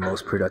in their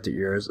most productive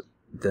years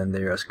than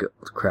they are skilled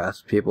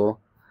craftspeople.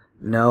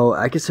 No,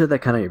 I consider that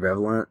kind of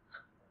irrelevant.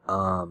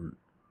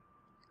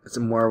 It's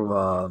more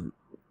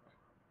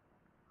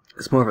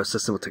of a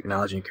system with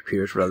technology and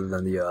computers rather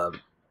than the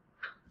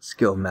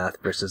skilled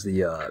math versus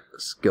the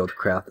skilled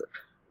craft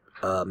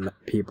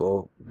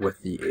people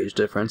with the age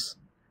difference.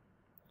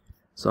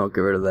 So I'll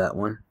get rid of that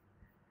one.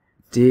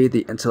 D.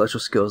 The intellectual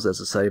skills that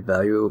society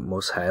value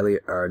most highly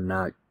are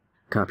not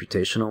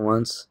computational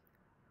ones.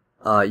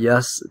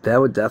 Yes, that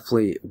would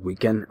definitely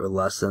weaken or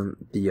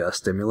lessen the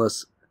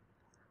stimulus,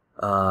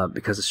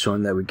 because it's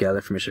showing that we gather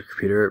information from a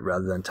computer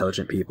rather than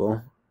intelligent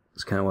people.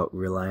 It's kind of what we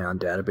rely on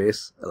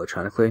database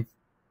electronically.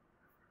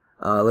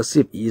 Let's see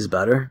if E is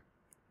better.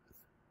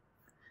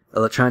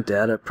 Electronic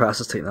data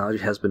process technology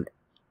has been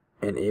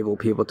enable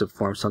people to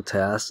perform some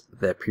tasks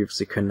that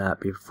previously could not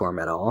be performed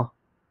at all.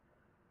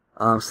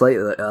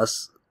 Slightly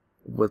less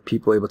with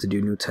people able to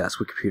do new tasks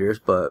with computers,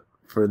 but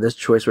for this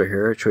choice right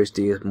here, choice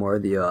D is more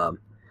the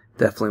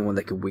definitely one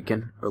that could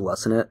weaken or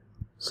lessen it.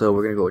 So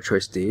we're gonna go with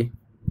choice D,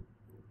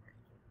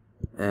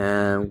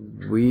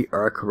 and we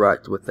are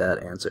correct with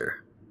that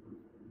answer.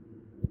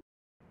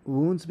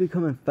 Wounds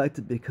become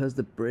infected because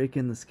the break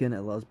in the skin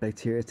allows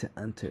bacteria to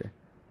enter.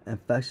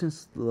 Infection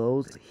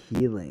slows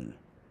healing.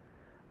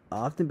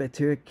 Often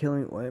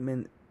bacteria-killing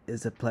ointment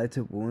is applied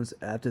to wounds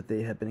after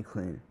they have been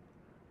cleaned.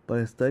 But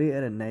a study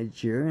at a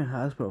Nigerian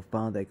hospital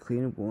found that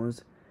clean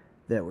wounds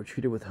that were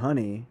treated with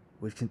honey,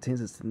 which contains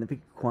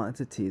significant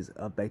quantities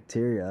of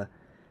bacteria,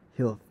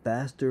 heal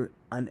faster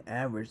on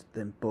average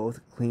than both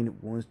clean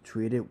wounds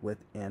treated with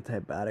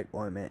antibiotic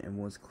ointment and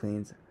wounds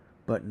cleaned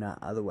but not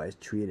otherwise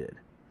treated.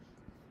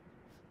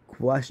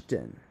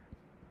 Question: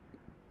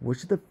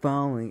 which of the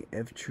following,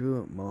 if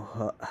true,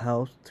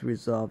 helps to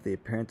resolve the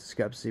apparent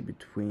discrepancy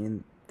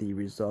between the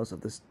results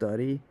of the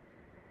study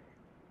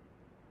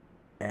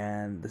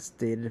and the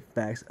stated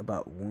facts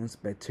about wounds,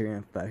 bacteria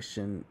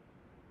infection,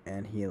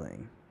 and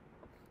healing?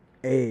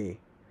 A.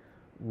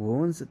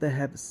 Wounds that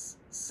have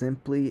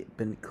simply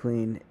been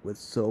cleaned with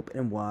soap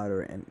and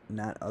water and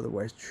not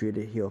otherwise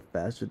treated heal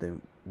faster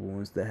than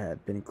wounds that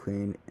have been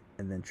cleaned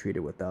and then treated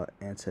without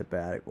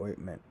antibiotic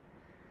ointment.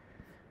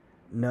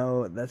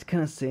 No, that's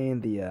kind of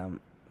saying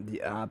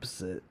the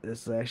opposite.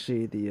 It's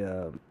actually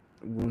the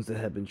wounds that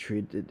have been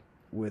treated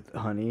with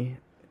honey,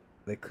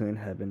 that clean,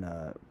 have been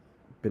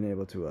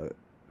able to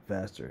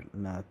faster,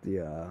 not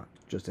the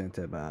just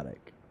antibiotic.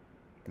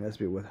 It has to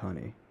be with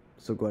honey.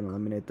 So go ahead and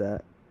eliminate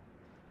that.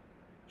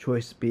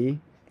 Choice B: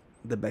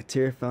 the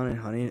bacteria found in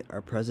honey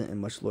are present in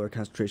much lower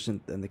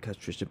concentration than the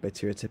concentration of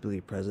bacteria typically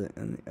present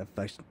in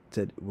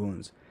affected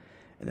wounds,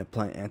 and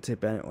applying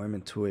antibiotic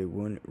ointment to a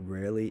wound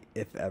rarely,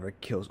 if ever,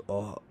 kills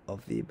all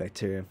of the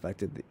bacteria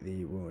infected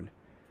the wound.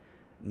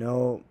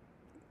 No,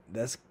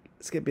 it's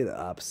gonna be the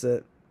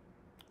opposite.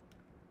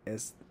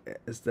 It's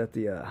that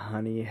the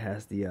honey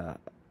has the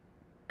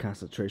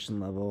concentration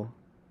level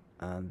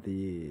on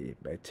the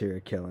bacteria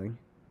killing.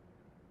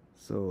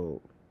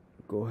 So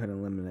go ahead and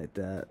eliminate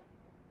that,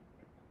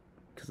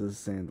 because it's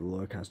saying the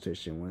lower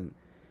concentration when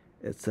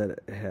it said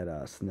it had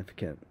a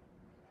significant.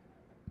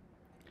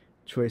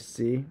 Choice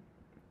C: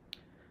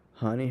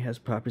 honey has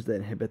properties that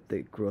inhibit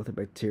the growth of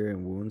bacteria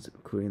in wounds,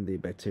 including the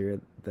bacteria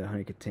that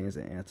honey contains,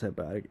 and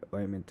antibiotic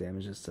ointment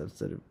damages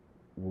sensitive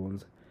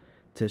wounds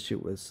tissue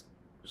with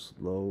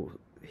slow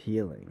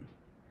healing.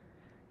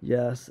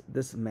 Yes,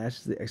 this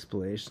matches the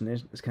explanation.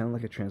 It's kind of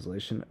like a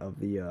translation of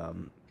the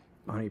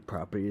honey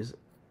properties,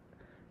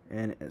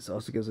 and it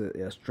also gives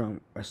a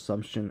strong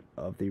assumption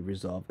of the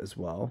resolve as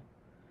well.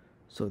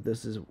 So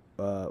this is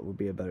would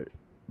be a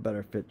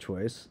better fit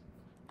choice.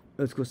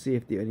 Let's go see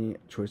if any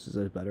choices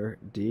are better.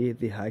 D: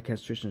 the high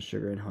concentration of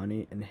sugar in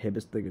honey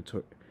inhibits the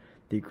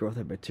growth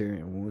of bacteria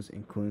in wounds,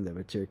 including the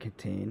bacteria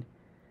contained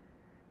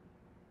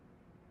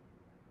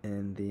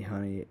in the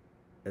honey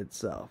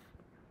itself.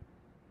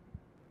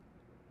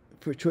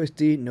 For choice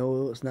D,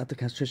 no, it's not the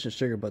concentration of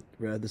sugar, but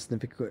rather the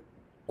significant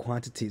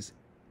quantities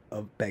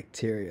of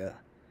bacteria.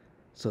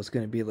 So it's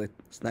going to be like,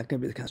 it's not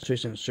going to be the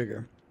concentration of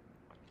sugar.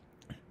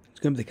 It's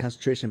going to be the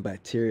concentration of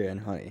bacteria in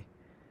honey.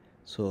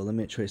 So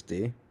eliminate choice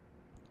D.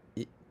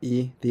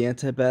 E: the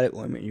antibiotic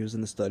ointment used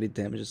in the study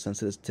damages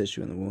sensitive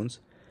tissue in the wounds,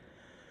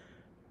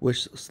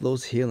 which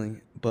slows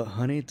healing, but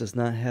honey does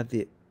not have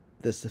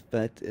this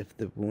effect if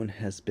the wound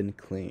has been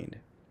cleaned.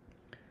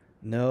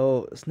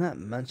 No, it's not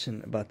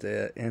mentioned about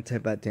the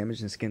antibiotic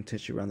damaging skin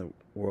tissue around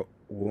the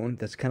wound.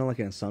 That's kind of like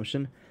an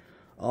assumption.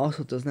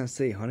 Also, does not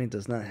say honey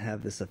does not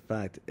have this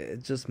effect.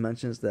 It just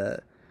mentions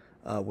that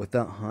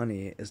without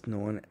honey, it's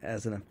known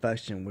as an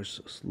infection which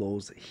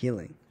slows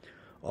healing.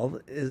 All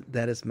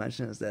that is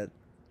mentioned is that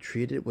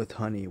treated with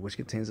honey, which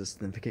contains a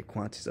significant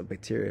quantities of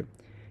bacteria,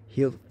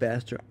 healed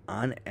faster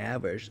on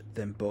average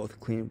than both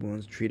clean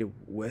wounds treated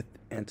with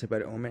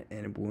antibiotic ointment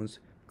and wounds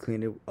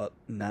cleaned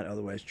not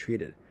otherwise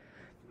treated.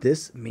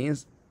 This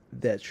means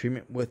that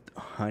treatment with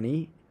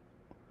honey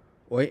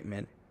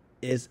ointment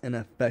is an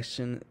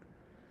infection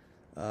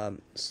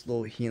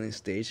slow healing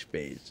stage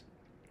phase.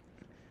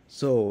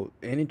 So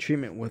any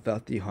treatment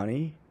without the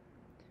honey,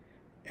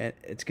 and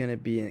it's going to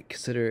be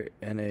considered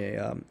in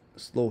a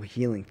slow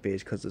healing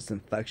phase because it's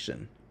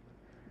infection.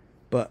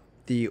 But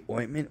the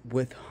ointment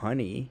with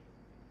honey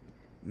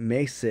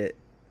makes it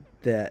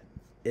that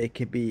it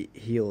can be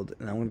healed,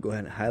 and I'm going to go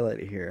ahead and highlight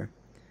it here.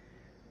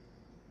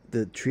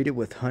 The treated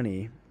with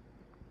honey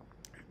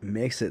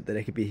makes it that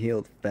it can be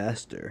healed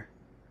faster,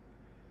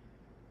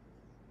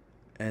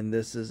 and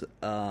this is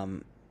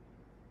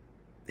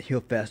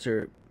heal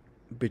faster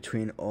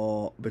between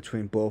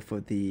both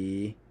of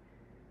the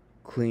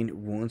cleaned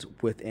wounds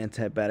with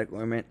antibiotic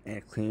ointment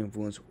and clean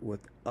wounds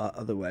with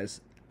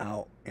otherwise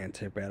out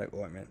antibiotic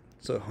ointment.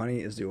 So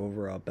honey is the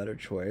overall better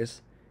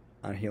choice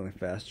on healing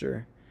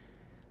faster.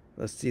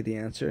 Let's see the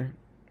answer.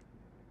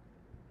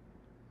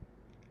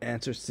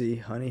 Answer C: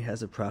 honey has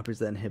the properties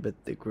that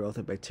inhibit the growth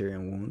of bacteria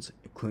in wounds,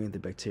 including the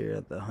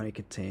bacteria the honey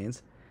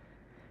contains,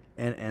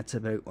 and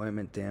antibiotic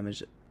ointment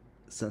damage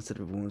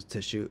sensitive wounds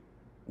tissue,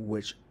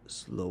 which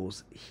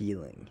slows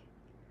healing.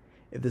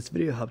 If this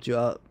video helped you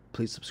out,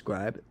 please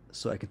subscribe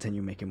so I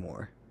continue making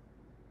more.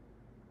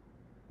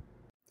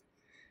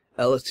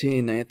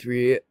 LSAT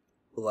 93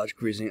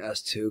 Logical Reasoning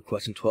S2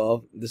 question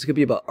 12. This could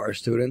be about our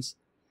students.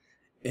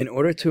 In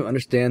order to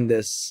understand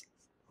this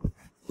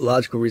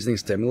logical reasoning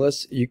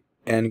stimulus,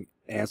 and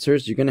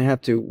answers, you're going to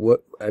have to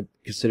what I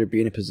consider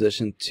being in a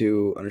position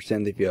to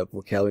understand the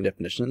vocabulary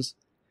definitions.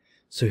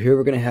 So here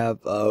we're going to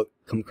have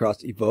come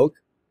across evoke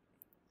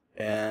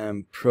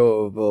and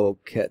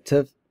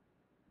provocative.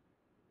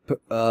 For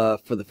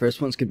the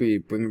first one, it's going to be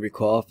bring and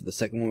recall. For the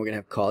second one, we're going to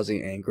have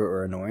causing anger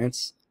or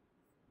annoyance.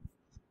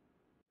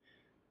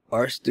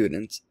 Our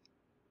students,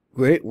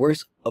 great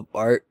works of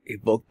art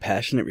evoke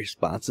passionate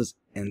responses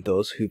in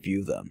those who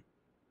view them.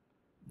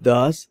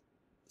 Thus,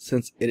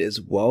 since it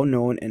is well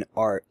known in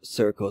art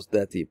circles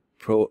that the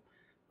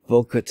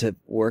provocative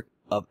work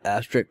of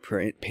abstract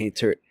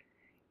painter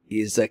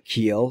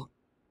Ezekiel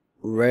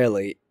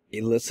rarely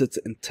elicits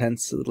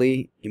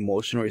intensely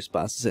emotional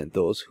responses in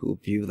those who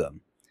view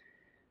them.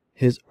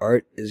 His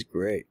art is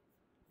great.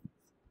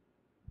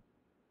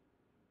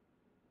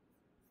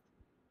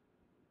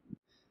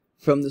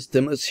 From the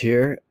stimulus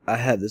here, I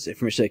have this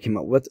information I came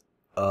up with.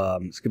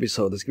 This could be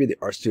the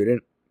art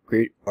student.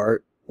 Great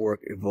artwork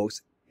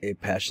evokes a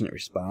passionate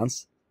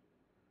response.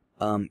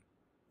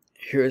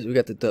 We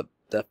got the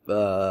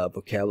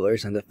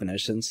vocabularies and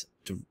definitions.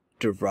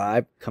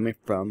 Derived, coming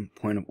from,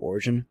 point of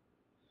origin.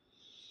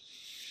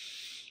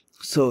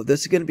 So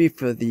this is going to be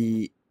for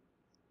the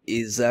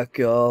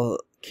Ezekiel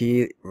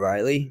Key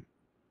Riley,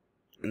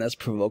 and that's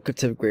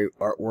provocative. Great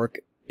artwork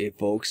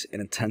evokes an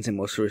intense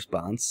emotional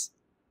response.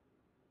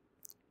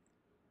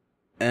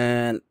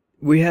 And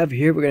we're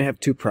going to have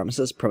two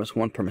premises, premise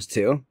 1, premise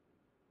 2.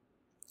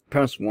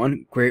 Premise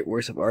 1, great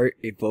works of art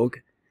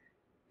evoke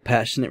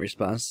passionate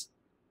response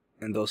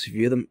in those who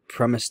view them.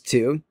 Premise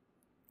 2,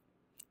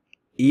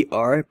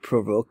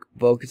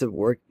 provocative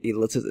work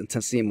elicits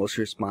intensely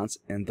emotional response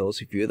in those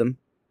who view them.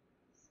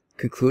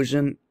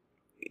 Conclusion,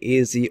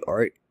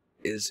 art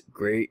is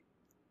great.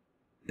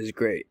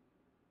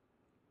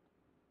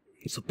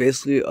 So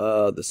basically,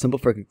 the symbol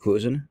for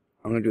conclusion,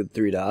 I'm going to do the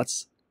 3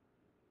 dots.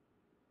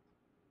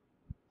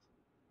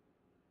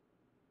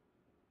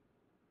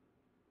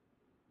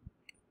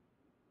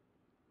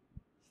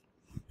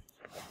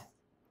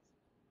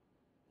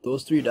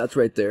 Those 3 dots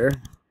right there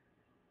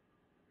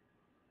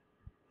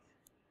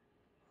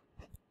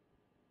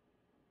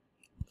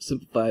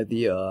simplify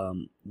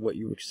the what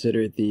you would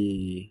consider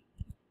the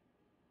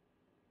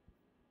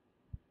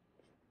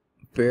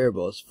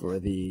variables for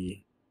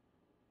the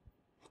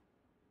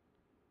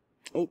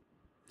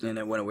and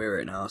it went away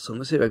right now. So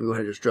let's see if I can go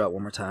ahead and just draw it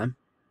one more time.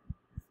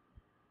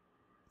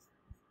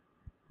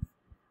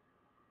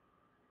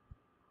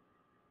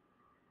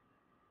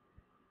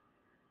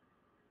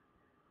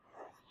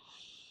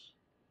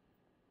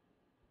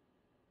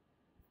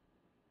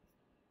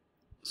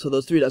 So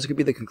those 3 dots could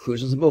be the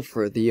conclusion symbol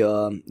for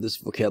the this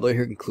vocabulary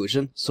here,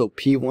 conclusion. So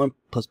P1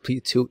 plus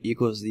P2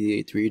 equals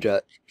the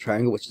 3-dot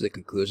triangle, which is the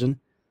conclusion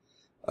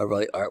of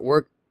Riley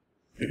artwork.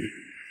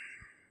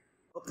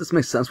 Hope this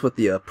makes sense with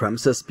the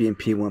premises being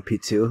P1,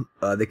 P2.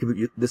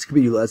 This could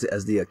be utilized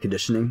as the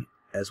conditioning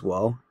as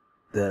well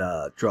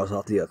that draws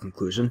off the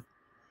conclusion.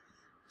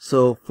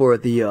 So for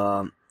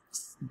the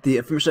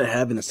information I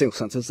have in a single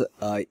sentence,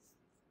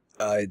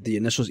 the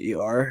initials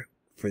ER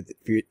for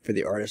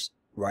the artist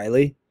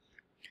Riley.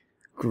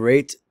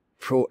 Great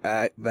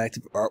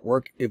proactive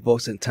artwork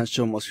evokes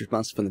intentional emotional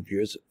response from the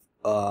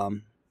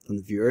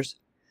viewers.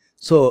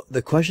 So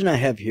the question I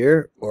have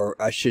here, or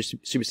I should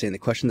be saying the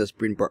question that's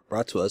being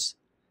brought to us,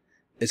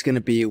 is going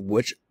to be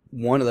which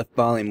one of the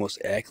following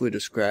most accurately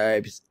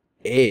describes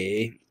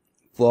a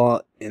flaw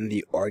in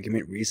the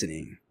argument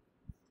reasoning.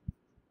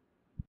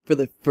 For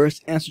the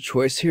first answer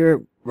choice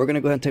here, we're going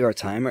to go ahead and take our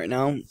time right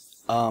now.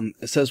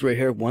 It says right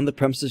here, one of the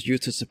premises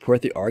used to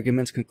support the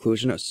argument's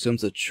conclusion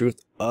assumes the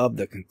truth of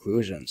the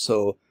conclusion.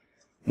 So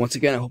once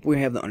again, I hope we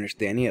have the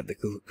understanding of the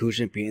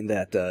conclusion being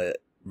that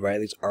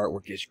Riley's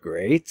artwork is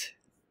great.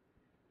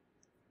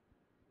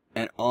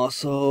 And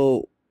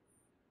also,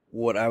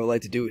 what I would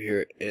like to do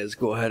here is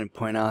go ahead and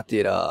point out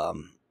that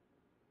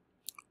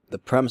the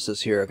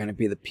premises here are going to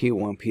be the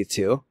P1,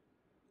 P2,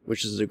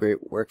 which is a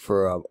great work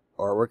for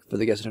artwork. For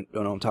the guys who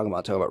don't know what I'm talking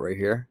about right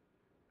here.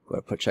 Go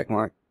ahead and put check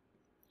mark.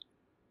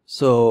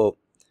 So,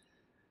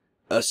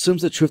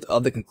 assumes the truth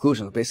of the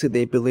conclusion. Basically,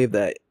 they believe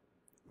that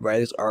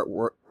Riley's art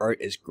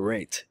is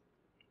great.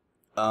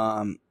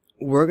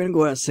 We're going to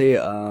go ahead and say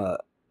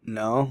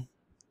no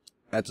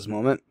at this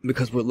moment,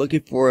 because we're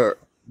looking for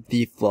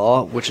the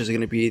flaw, which is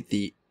going to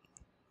be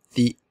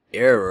the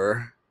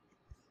error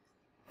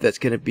that's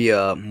going to be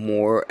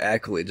more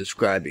accurately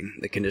describing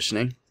the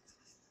conditioning.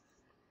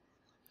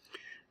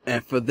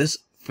 And for this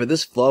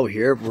flaw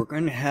here, we're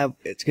going to have,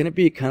 it's going to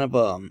be kind of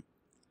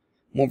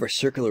more of a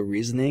circular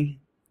reasoning,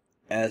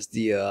 as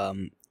the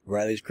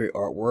Riley's great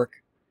artwork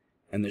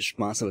and the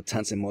response of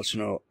intense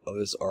emotional of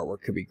his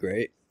artwork could be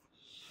great.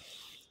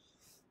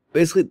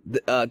 Basically,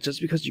 just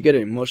because you get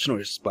an emotional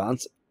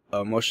response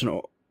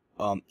doesn't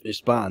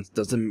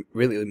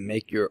really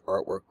make your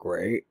artwork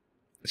great.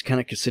 It's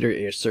kind of considered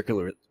a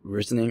circular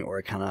reasoning, or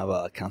a kind of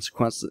a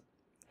consequence,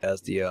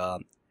 as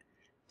the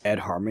ad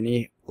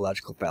harmony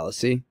logical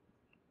fallacy.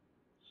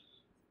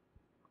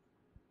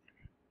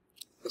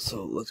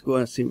 So let's go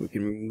ahead and see if we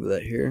can remove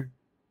that here.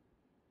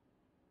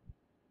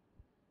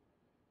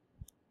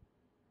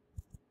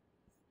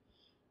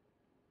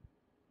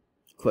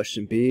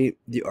 Question B,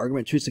 the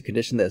argument treats a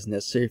condition that is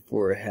necessary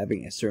for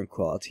having a certain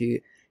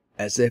quality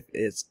as if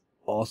it's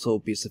also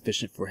be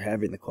sufficient for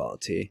having the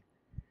quality.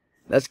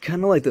 That's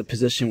kind of like the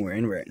position we're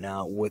in right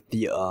now with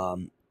the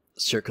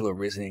circular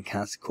reasoning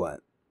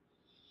consequent.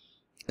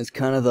 It's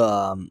kind of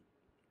the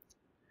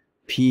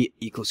P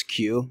equals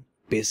Q.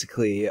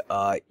 Basically,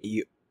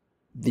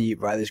 the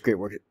Riley's great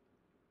work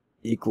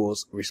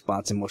equals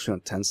response emotional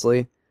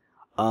intensely.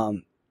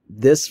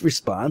 This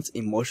response,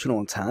 emotional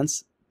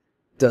intense,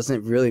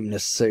 doesn't really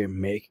necessarily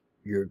make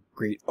your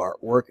great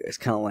artwork. It's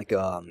kind of like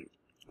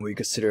what you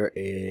consider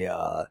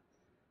a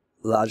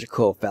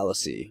logical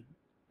fallacy.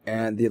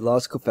 And the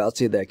logical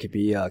fallacy that could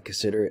be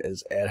considered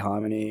is ad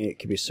hominem, it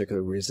could be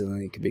circular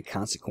reasoning, it could be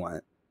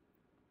consequent.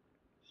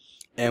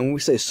 And when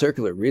we say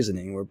circular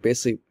reasoning, we're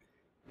basically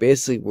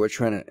we're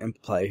trying to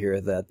imply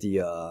here that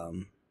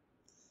the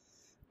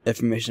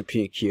information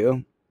P and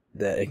Q,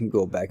 that it can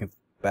go back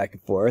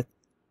and forth.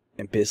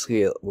 And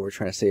basically what we're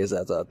trying to say is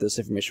that this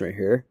information right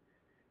here,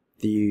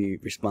 the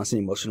response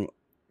and emotion,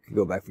 can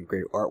go back from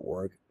great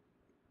artwork.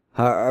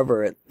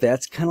 However,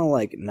 that's kind of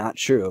like not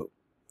true.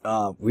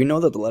 We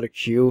know that the letter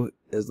Q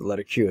is the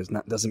letter Q.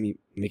 Doesn't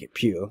make it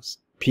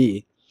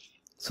P.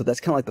 So that's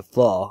kind of like the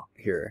flaw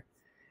here.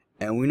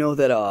 And we know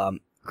that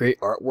great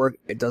artwork,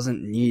 it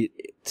doesn't need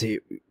to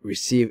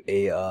receive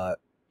a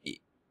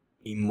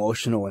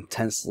emotional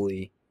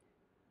intensely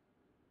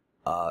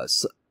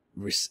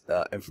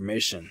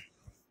information.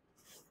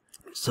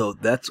 So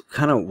that's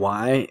kind of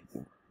why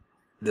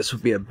this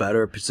would be a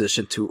better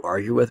position to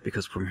argue with,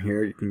 because from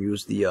here you can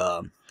use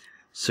the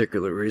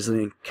circular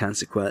reasoning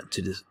consequent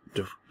to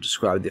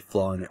describe the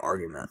flaw in the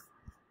argument.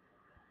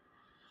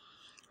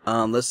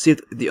 Let's see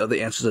if the other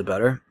answers are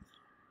better.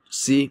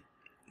 C,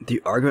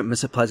 the argument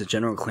misapplies a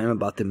general claim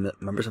about the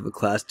members of the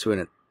class to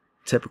a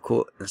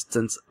typical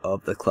instance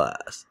of the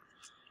class.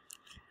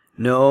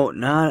 No,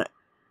 not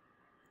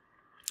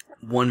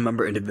one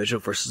member individual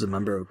versus a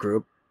member of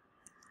group.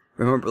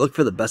 Remember, look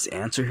for the best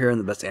answer here, and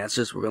the best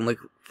answers, we're going to look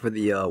for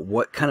the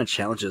what kind of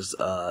challenges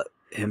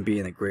him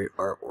being a great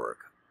artwork.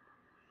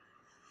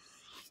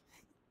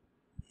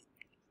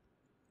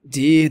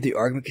 D, the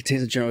argument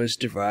contains a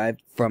generalization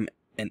derived from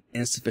an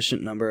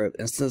insufficient number of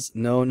instances.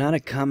 No, not a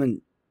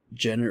common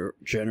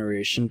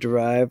generation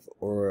derived,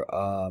 or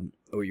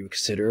what you would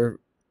consider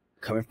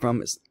coming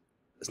from. It's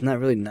not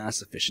really not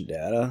sufficient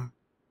data.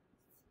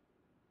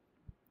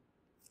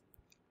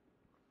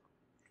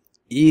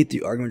 E,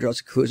 the argument draws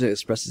a conclusion that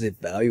expresses a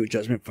value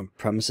judgment from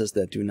premises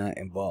that do not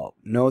involve.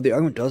 No, the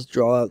argument does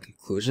draw a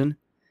conclusion,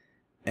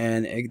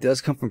 and it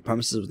does come from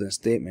premises within a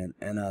statement.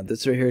 And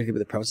this right here could be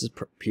the premises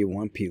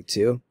P1,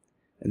 P2,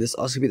 and this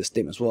also could be the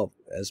statement as well,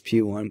 as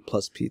P1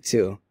 plus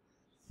P2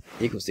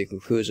 equals the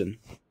conclusion.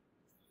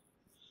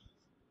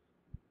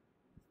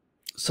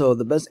 So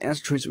the best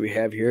answer choice we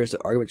have here is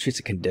the argument treats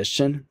a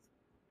condition,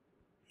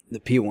 the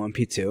P1,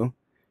 P2,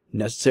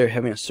 necessary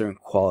having a certain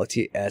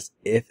quality as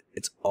if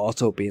it's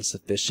also being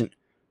sufficient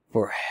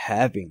for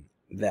having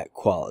that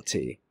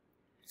quality.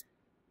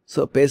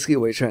 So basically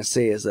what you're trying to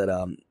say is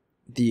that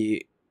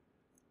the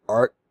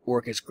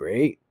artwork is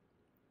great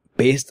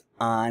based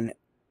on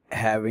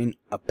having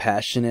a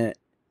passionate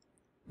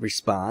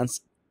response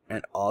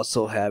and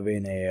also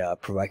having a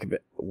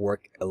provocative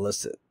work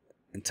elicit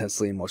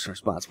intensely emotional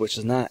response, which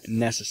is not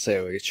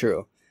necessarily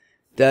true.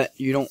 That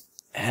you don't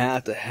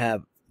have to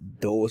have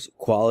those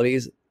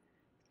qualities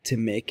to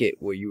make it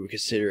what you would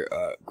consider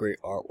great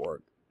artwork.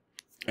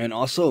 And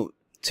also,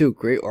 too,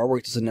 great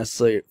artwork doesn't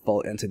necessarily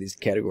fall into these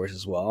categories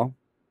as well,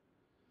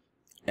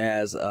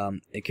 as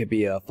it could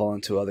be fall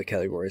into other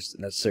categories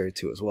necessary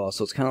too as well.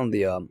 So it's kind of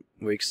the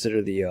we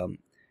consider the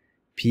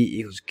P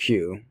equals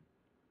Q,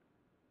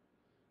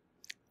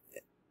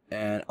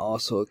 and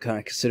also kind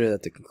of consider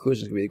that the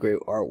conclusion could be great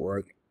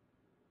artwork,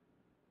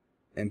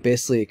 and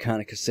basically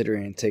kind of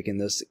considering taking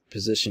this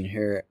position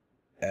here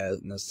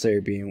as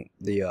necessary being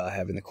the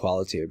having the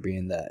quality of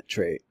being that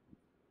trait.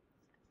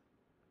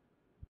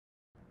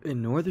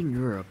 In Northern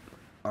Europe,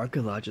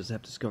 archaeologists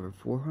have discovered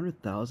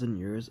 400,000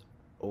 years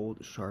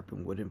old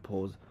sharpened wooden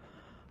poles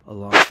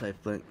alongside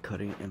flint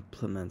cutting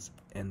implements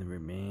and the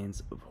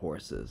remains of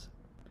horses.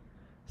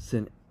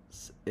 Since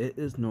it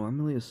is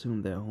normally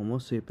assumed that Homo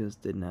sapiens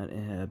did not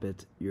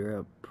inhabit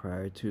Europe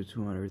prior to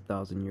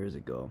 200,000 years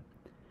ago,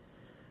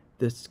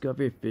 this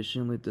discovery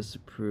efficiently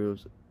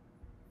disproves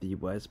the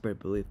widespread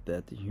belief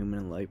that the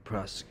human-like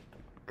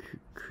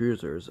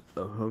precursors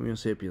of Homo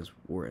sapiens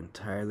were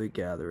entirely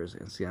gatherers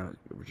and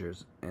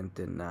scavengers and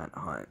did not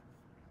hunt.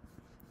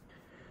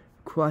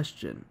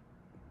 Question: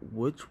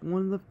 which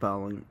one of the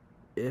following,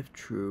 if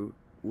true,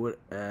 would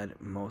add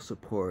most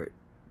support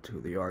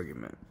to the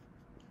argument?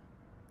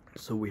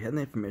 So we had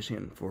the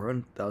information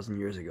 400,000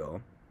 years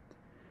ago.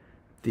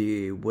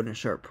 The wooden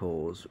sharp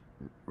poles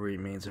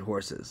remains of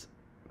horses.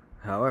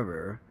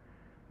 However,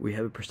 we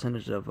have a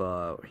percentage of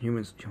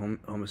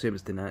Homo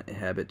sapiens did not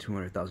inhabit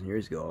 200,000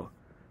 years ago,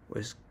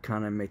 which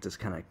kind of makes this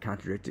kind of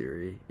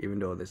contradictory, even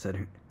though they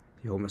said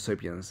the Homo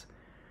sapiens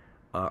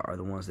are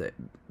the ones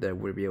that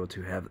would be able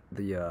to have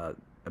the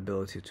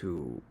ability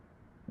to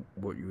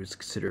what you would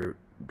consider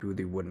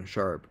really wooden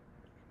sharp.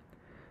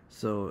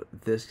 So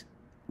this,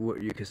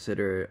 what you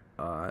consider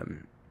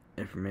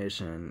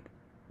information,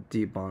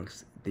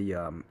 debunks the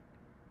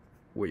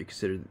what you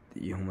consider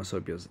the Homo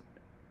sapiens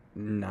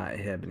not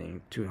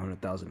happening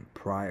 200,000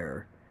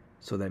 prior.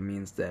 So that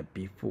means that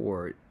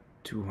before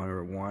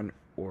 201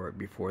 or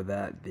before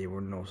that, there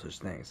were no such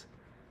things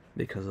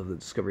because of the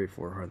discovery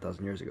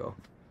 400,000 years ago.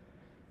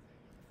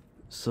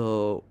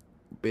 So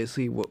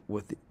basically,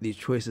 with these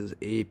choices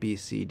A, B,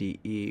 C, D,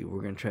 E,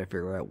 we're going to try to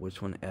figure out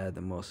which one added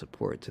the most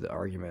support to the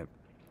argument.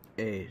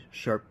 A.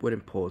 Sharp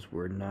wooden poles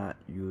were not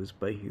used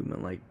by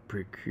human-like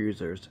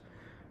precursors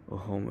of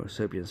Homo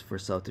sapiens for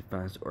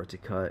self-defense or to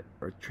cut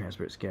or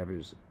transport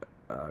scavengers,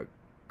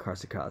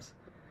 cars.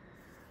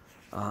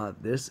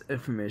 This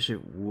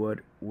information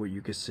would what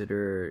you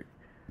consider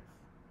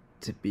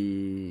to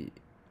be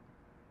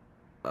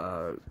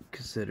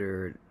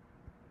considered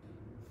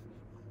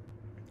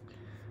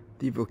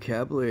the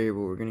vocabulary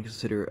where we're going to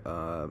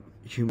consider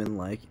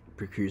human-like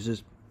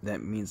precursors.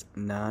 That means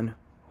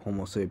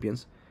non-Homo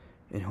sapiens,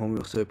 and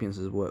Homo sapiens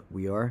is what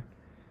we are.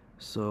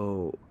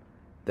 So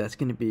that's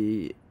going to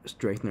be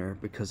strengthener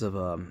because of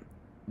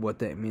what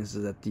that means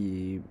is that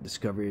the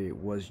discovery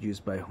was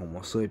used by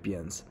Homo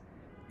sapiens,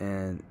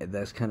 and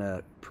that's kind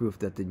of proof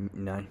that the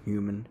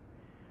non-human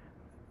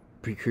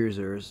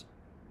precursors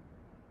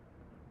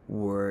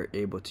were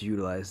able to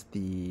utilize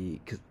the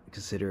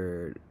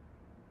considered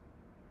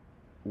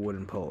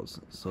wooden poles.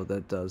 So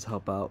that does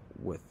help out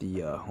with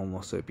the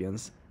Homo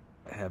sapiens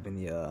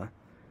having the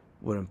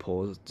wooden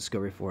poles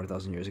discovered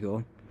 400,000 years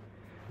ago.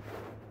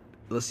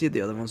 Let's see if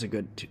the other ones are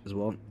good as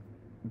well.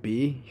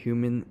 B.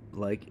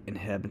 Human-like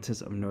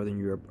inhabitants of northern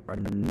Europe are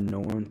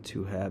known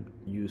to have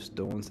used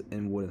stones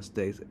and wooden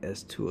stakes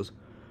as tools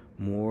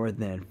more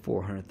than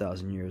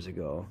 400,000 years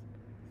ago.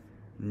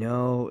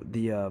 No,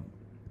 the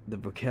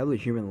vocabulary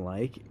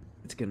human-like,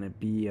 it's gonna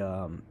be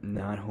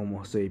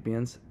non-Homo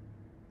sapiens,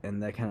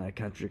 and that kind of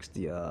contradicts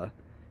the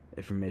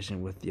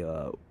information with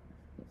the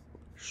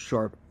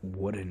sharp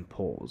wooden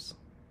poles.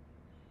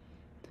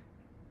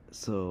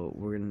 So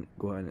we're gonna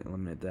go ahead and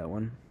eliminate that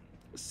one.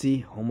 C.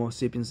 Homo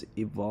sapiens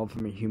evolved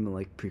from a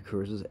human-like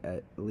precursors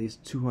at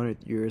least 200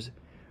 years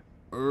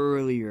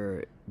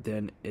earlier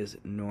than is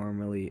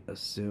normally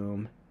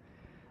assumed.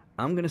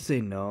 I'm gonna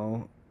say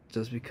no,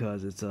 just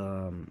because it's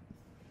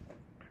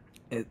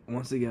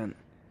once again,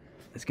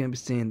 it's gonna be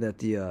saying that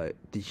the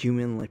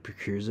human-like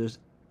precursors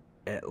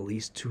at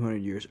least 200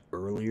 years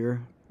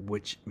earlier,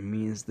 which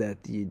means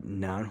that the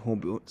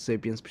non-Homo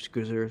sapiens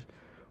precursors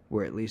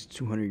were at least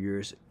 200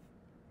 years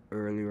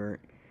earlier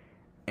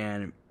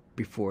and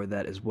before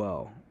that as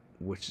well,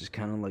 which is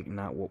kind of like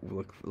not what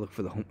we look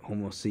for the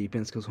Homo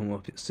sapiens, because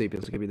Homo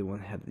sapiens are gonna be the one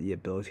that have the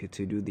ability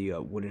to do the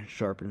wooden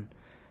sharpened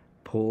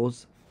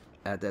poles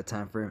at that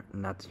time frame,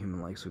 not the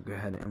human-like. So go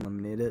ahead and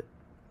eliminate it.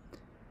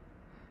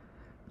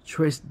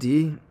 Choice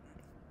D.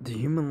 The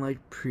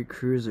human-like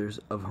precursors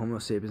of Homo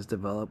sapiens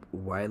develop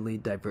widely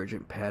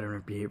divergent pattern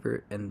of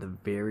behavior in the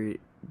very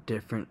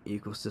different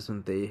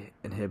ecosystem they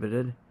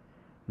inhabited.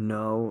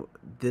 No,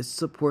 this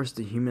supports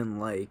the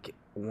human-like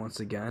once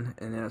again,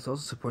 and then it also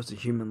supports the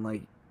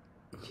human-like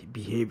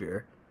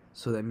behavior.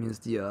 So that means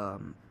the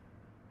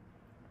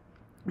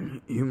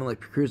human-like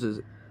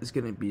precursors is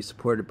going to be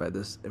supported by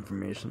this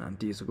information on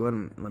D. So go ahead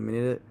and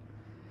eliminate it.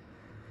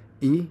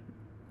 E.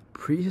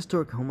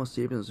 Prehistoric Homo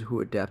sapiens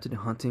who adapted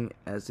hunting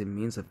as a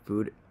means of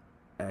food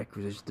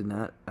acquisition did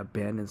not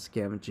abandon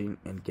scavenging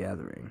and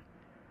gathering.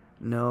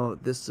 No,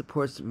 this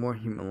supports more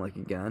human-like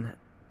again.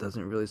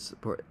 Doesn't really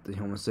support the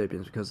Homo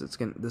sapiens, because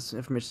this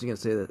information is gonna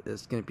say that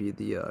it's gonna be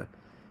the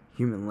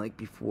human-like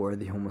before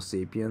the Homo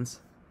sapiens,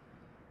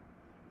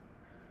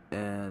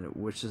 and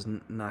which is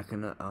not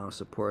gonna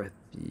support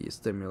the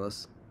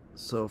stimulus.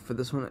 So for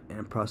this one,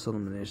 and process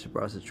elimination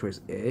brought us to choice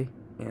A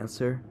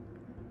answer.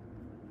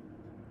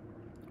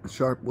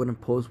 Sharp wooden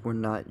poles were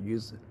not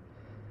used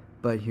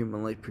by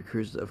human-like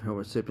precursors of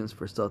Homo sapiens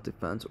for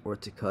self-defense or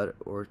to cut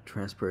or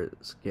transport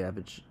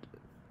scavenged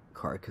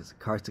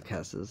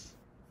carcasses.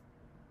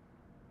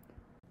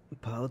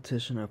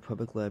 Politician or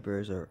public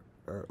libraries are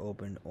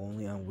open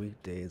only on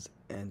weekdays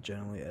and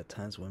generally at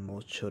times when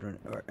most children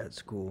are at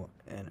school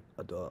and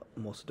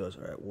most adults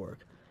are at work.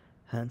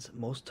 Hence,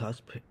 most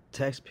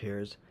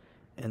taxpayers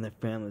and their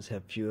families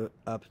have few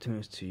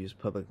opportunities to use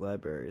public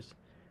libraries.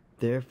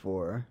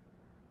 Therefore,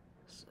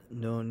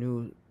 no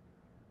new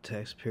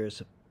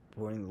taxpayers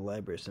supporting the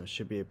library system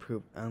should be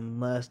approved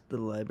unless the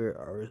library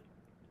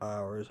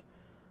hours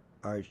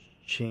are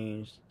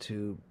changed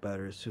to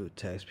better suit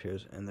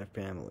taxpayers and their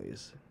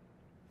families.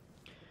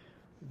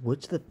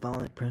 Which of the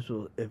following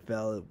principles, if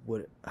valid,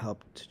 would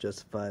help to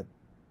justify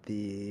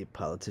the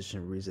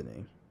politician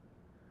reasoning?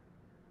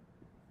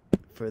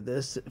 For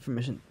this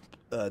information,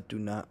 do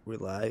not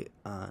rely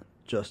on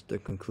just the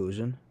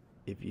conclusion.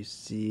 If you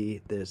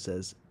see that it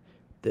says,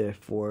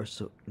 therefore,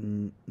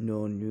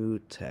 no new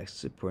tax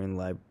supporting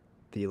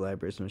the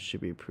library system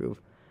should be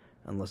approved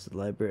unless the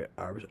library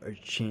hours are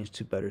changed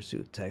to better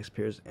suit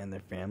taxpayers and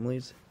their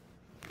families.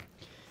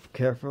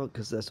 careful,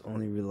 because that's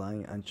only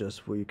relying on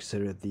just what you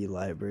consider the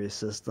library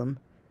system.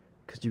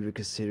 Because you would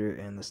consider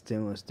in the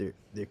stimulus,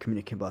 they're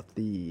communicating about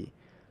the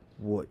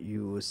what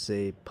you would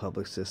say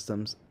public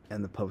systems,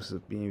 and the public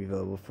system being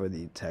available for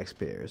the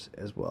taxpayers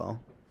as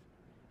well.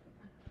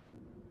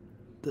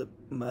 The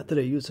method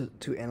I use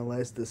to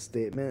analyze this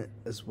statement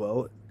as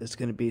well is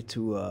going to be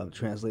to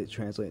translate. If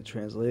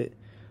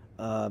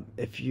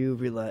you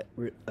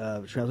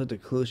translate the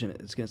conclusion,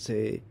 it's going to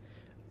say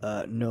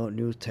no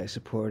new text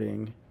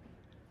supporting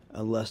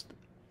unless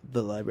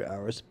the library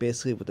hours.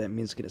 Basically, what that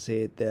means is going to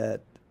say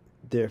that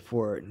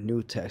therefore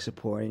new text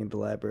supporting the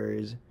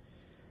libraries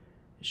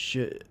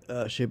should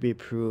be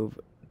approved.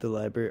 The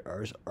library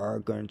hours are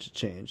going to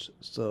change.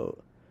 So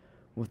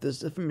with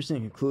this information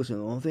in conclusion,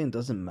 the only thing it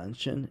doesn't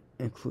mention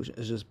inclusion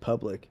is just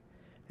public,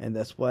 and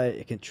that's why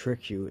it can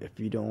trick you if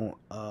you don't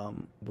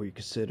what you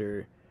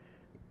consider.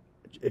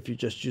 If you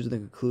just choose the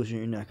conclusion,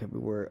 you're not going to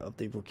be aware of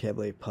the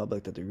vocabulary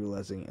public that they're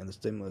utilizing and the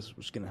stimulus,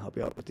 which is going to help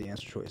you out with the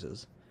answer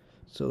choices.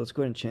 So let's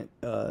go ahead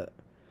and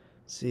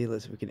see.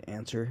 Let's see if we can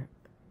answer.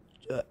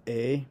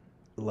 A.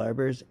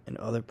 Libraries and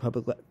other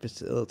public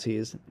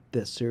facilities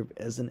that serve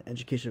as an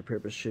educational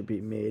purpose should be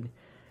made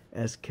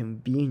as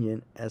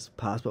convenient as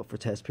possible for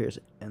taxpayers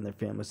and their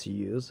families to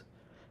use.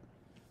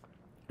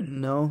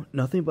 No,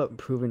 nothing about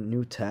improving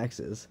new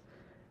taxes,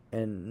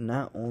 and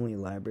not only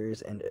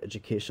libraries and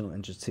educational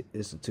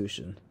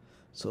institutions.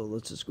 So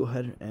let's just go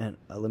ahead and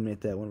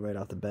eliminate that one right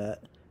off the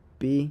bat.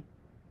 B.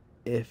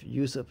 If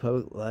use of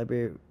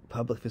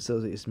public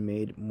facility is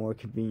made more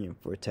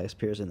convenient for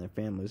taxpayers and their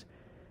families,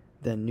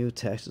 then new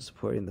taxes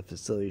supporting the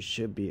facility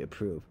should be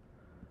approved.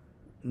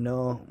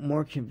 No,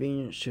 more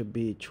convenient should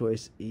be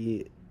choice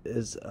E,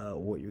 is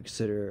what you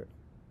consider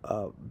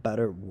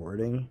better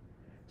wording.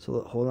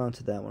 So hold on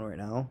to that one right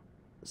now.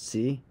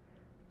 C,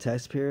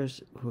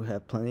 taxpayers who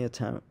have plenty of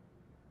time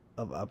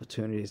of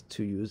opportunities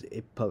to use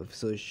a public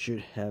facility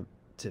should have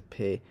to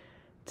pay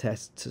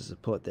tax to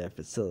support their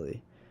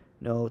facility.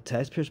 No,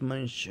 taxpayers'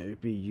 money should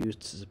be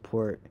used to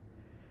support.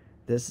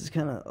 This is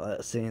kind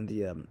of saying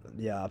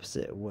the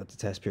opposite of what the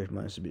taxpayers'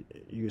 money should be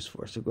used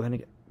for. So go ahead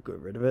and get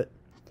rid of it.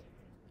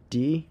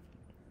 D,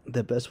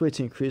 the best way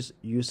to increase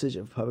usage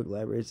of public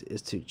libraries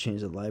is to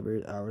change the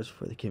library hours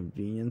for the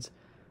convenience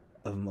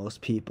of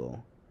most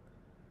people.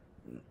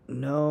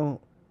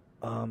 No,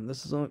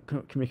 this is only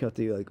communicating out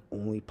the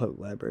only public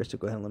libraries, so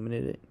go ahead and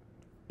eliminate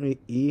it.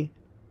 E,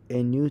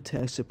 a new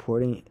tax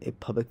supporting a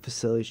public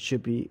facility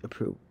should be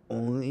approved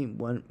only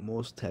when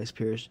most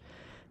taxpayers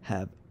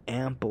have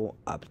ample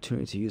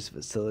opportunity to use the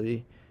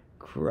facility.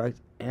 Correct.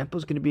 Ample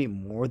is going to be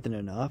more than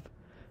enough,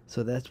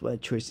 so that's why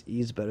choice E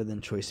is better than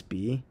choice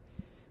B.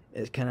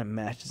 It kind of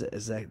matches the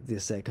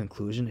exact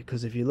conclusion,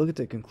 because if you look at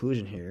the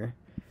conclusion here,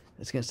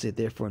 it's going to say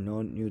therefore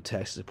no new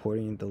tax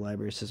supporting the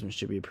library system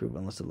should be approved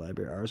unless the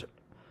library hours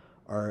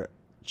are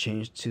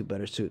changed to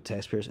better suit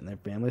taxpayers and their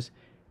families.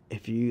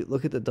 If you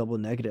look at the double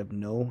negative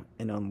no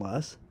and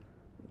unless,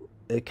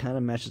 it kind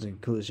of matches the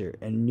conclusion here.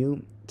 And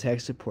new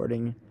tax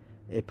supporting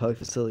a public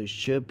facility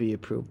should be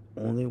approved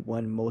only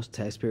when most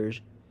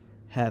taxpayers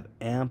have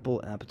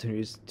ample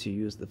opportunities to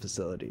use the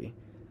facility.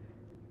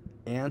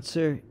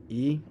 Answer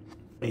E,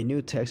 a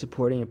new tax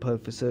supporting a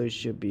public facility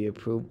should be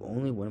approved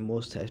only when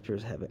most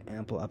taxpayers have an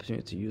ample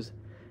opportunity to use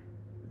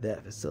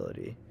that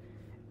facility.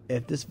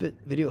 If this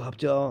video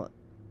helped y'all,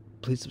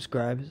 please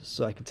subscribe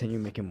so I continue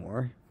making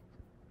more.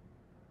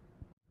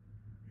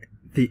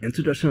 The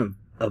introduction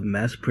of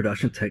mass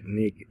production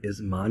technique is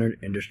modern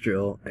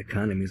industrial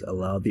economies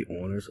allow the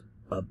owners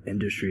of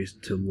industries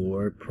to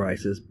lower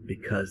prices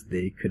because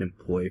they could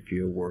employ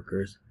fewer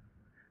workers,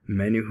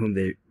 many of whom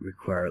they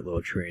require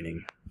little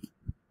training.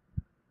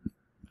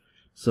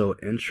 So,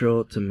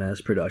 intro to mass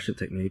production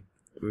technique,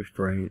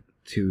 referring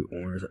to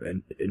owners of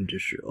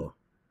industrial.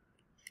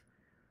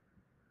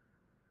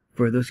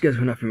 For those guys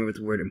who are not familiar with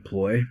the word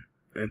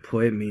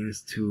employ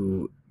means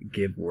to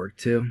give work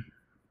to.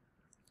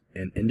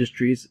 And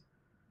industries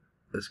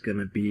is going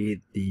to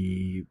be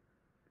the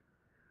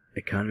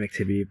economic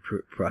activity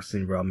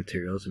processing raw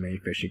materials and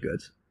manufacturing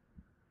goods.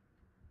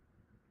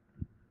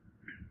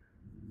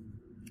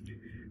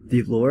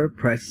 The lower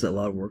prices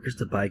allow workers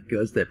to buy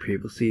goods that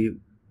previously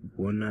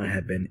would not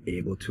have been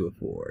able to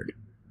afford.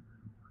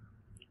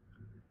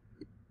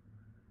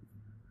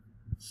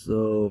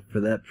 So for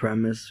that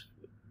premise,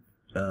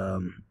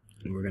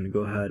 we're going to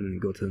go ahead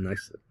and go to the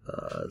next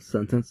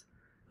sentence.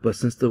 But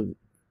since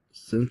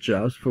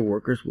jobs for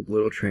workers with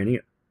little training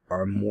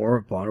are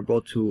more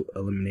vulnerable to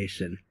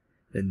elimination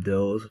than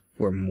those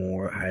for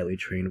more highly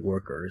trained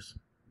workers.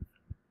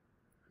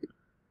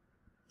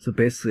 So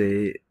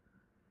basically,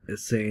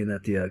 it's saying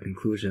that the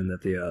conclusion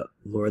that the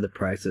lower the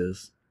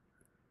prices,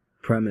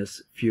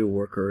 premise fewer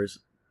workers,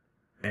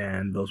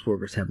 and those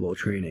workers have low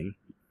training.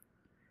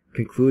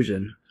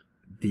 Conclusion,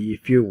 the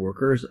fewer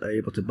workers are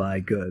able to buy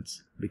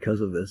goods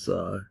because of this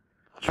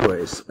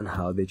choice and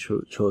how they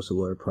chose to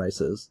lower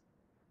prices.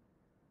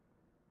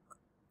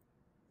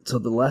 So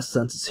the last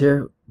sentence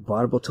here,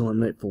 vulnerable to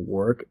eliminate for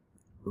work,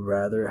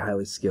 rather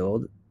highly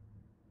skilled.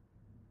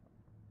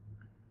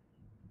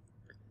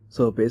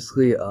 So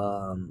basically,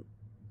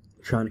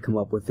 trying to come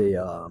up with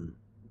a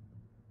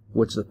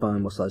which of the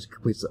following most logically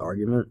completes the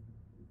argument.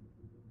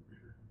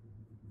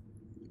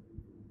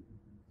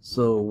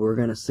 So we're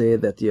gonna say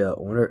that the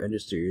owner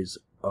industries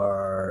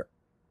are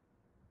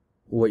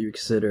what you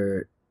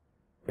consider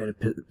in a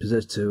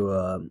position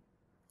to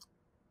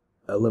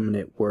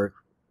eliminate work,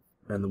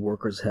 and the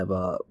workers have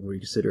what you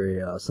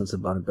consider a sense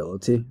of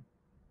vulnerability.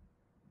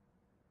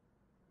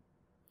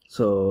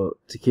 So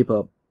to keep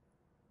up,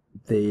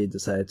 they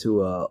decided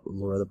to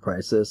lower the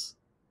prices,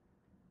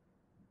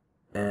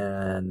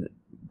 and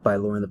by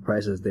lowering the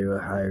prices, they were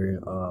hiring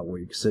what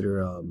you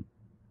consider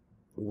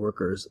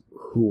workers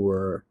who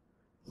were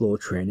low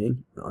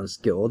training,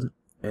 unskilled,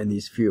 and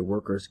these fewer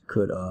workers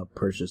could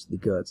purchase the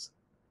goods.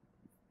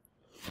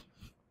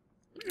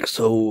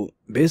 So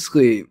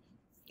basically,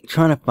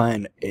 trying to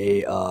find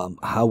a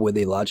how would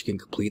they logically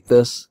complete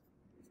this,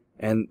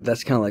 and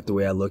that's kind of like the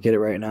way I look at it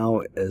right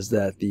now, is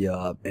that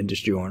the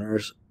industry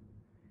owners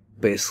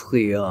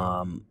basically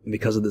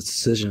because of this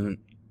decision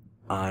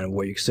on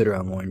what you consider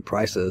on lowering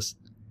prices,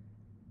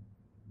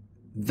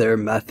 their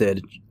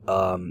method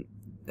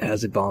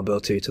has a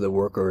vulnerability to the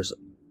workers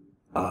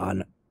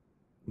on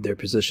their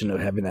position of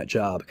having that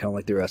job, kind of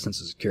like their sense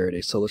of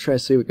security. So let's try to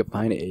see if we can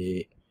find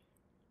a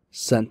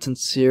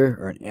sentence here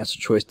or an answer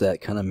choice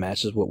that kind of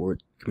matches what we're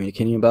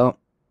communicating about.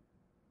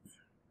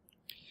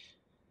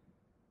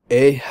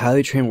 A.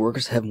 Highly trained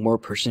workers have more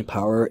purchasing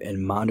power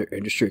in modern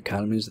industry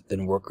economies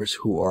than workers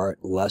who are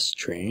less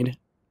trained.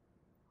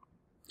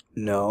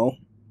 No.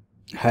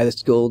 Highly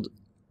skilled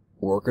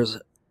workers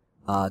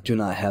do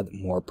not have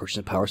more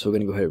purchasing power, so we're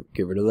going to go ahead and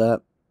get rid of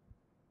that.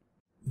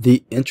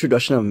 The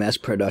introduction of mass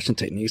production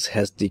techniques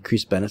has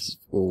decreased benefits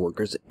for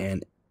workers,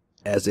 and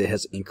as it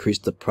has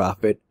increased the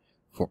profit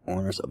for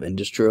owners of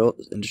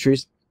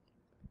industries.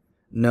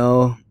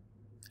 No.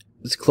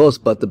 It's close,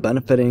 but the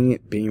benefiting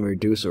being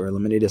reduced or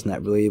eliminated is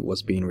not really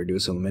what's being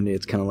reduced or eliminated.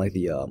 It's kind of like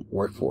the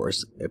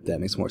workforce, if that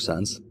makes more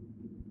sense.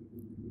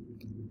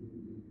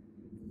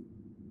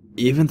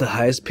 Even the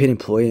highest paid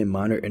employee in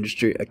modern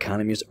industry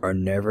economies are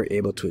never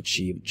able to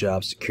achieve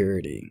job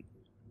security.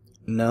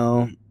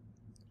 No.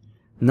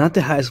 Not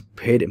the highest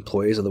paid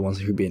employees are the ones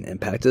who are being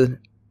impacted.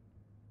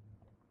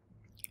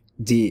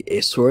 D.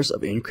 A source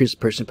of increased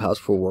purchasing power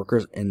for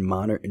workers in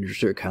modern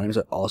industry economies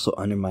are also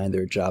undermine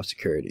their job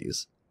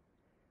securities.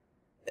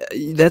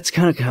 That's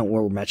kind of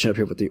where we're matching up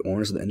here with the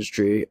owners of the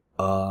industry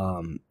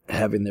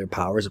having their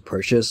powers of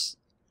purchase.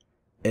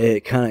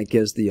 It kind of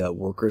gives the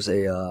workers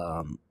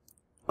a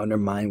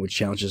undermine, which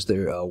challenges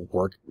their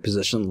work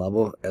position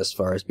level as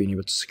far as being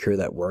able to secure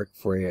that work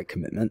for a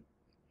commitment.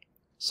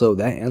 So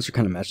that answer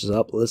kind of matches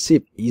up. Let's see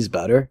if E is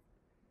better.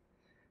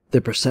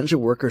 The percentage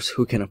of workers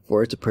who can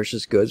afford to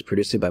purchase goods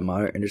produced by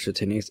modern industry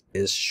techniques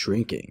is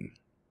shrinking.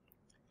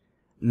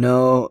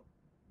 No.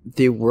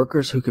 The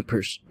workers who can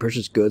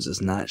purchase goods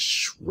is not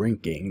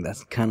shrinking.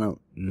 That's kind of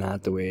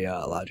not the way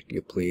logic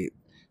complete.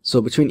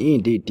 So between E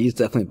and D, D is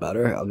definitely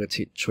better. I'm going to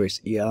take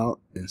choice E out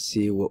and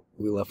see what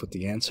we left with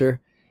the answer.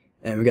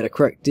 And we got to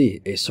correct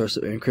D. A source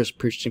of increased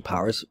purchasing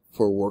powers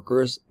for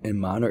workers in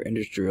modern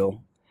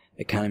industrial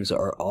economies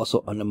are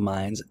also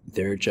undermines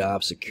their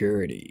job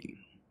security,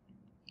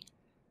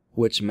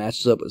 which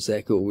matches up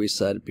exactly what we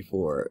said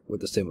before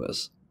with the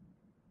stimulus.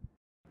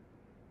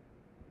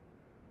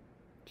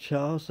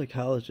 Child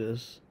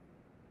psychologists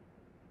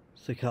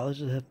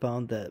have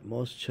found that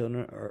most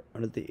children are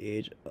under the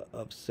age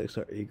of 6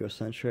 are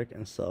egocentric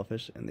and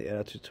selfish in the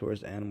attitude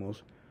towards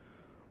animals.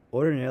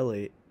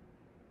 Ordinarily,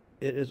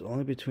 it is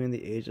only between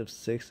the age of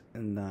 6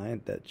 and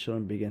 9 that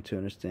children begin to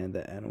understand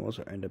that animals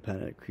are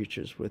independent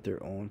creatures with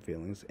their own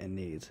feelings and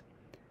needs.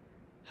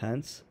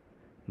 Hence,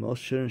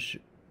 most children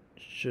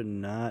should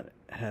not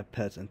have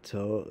pets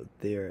until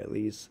they are at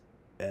least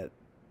at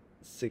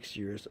 6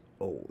 years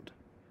old.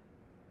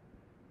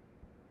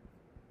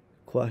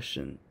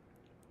 Question.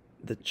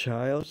 The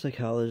child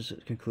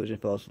psychologist's conclusion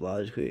follows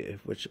logically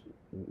if which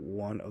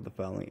one of the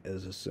following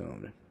is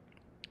assumed.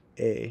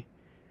 A.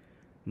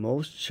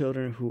 Most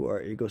children who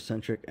are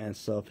egocentric and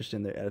selfish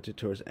in their attitude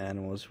towards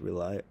animals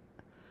rely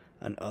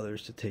on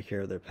others to take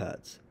care of their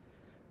pets.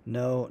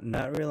 No,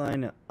 not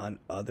relying on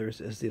others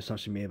is the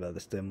assumption made by the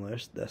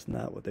stimulus. That's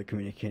not what they're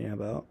communicating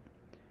about.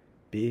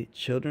 B.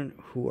 Children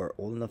who are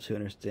old enough to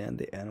understand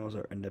the animals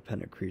are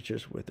independent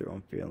creatures with their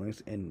own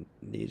feelings and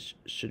needs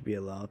should be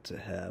allowed to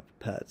have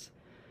pets.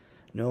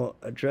 No,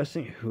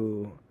 addressing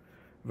who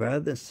rather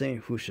than saying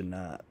who should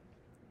not.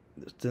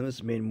 The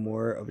stimulus made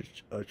more of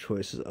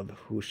choices of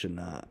who should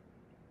not.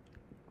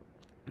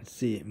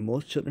 C.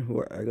 Most children who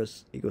are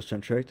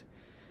egocentric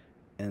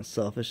and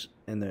selfish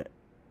in their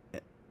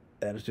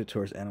attitude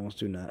towards animals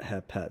do not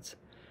have pets.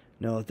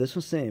 No, this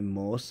was saying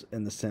most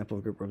in the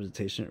sample group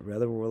representation.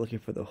 Rather, we're looking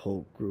for the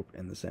whole group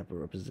in the sample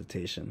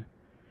representation.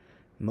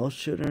 Most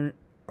children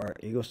are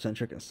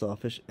egocentric and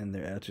selfish in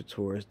their attitude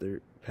towards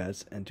their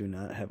pets and do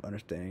not have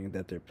understanding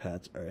that their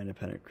pets are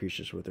independent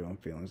creatures with their own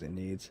feelings and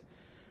needs.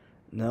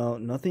 No,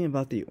 nothing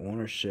about the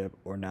ownership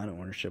or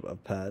non-ownership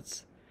of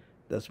pets.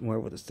 That's more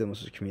what the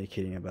stimulus was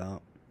communicating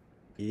about.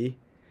 E.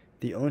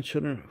 The only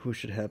children who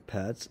should have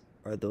pets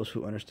are those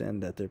who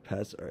understand that their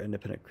pets are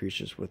independent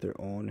creatures with their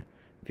own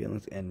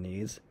feelings and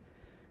needs.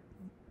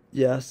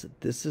 Yes,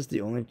 this is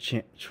the only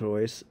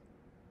choice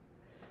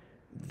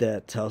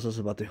that tells us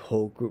about the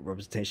whole group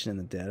representation in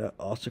the data.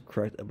 Also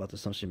correct about the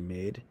assumption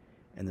made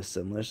and the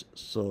similars.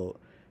 So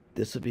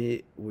this would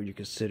be where you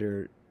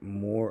consider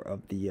more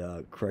of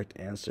the correct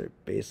answer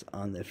based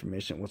on the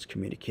information what's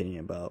communicating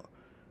about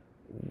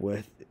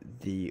with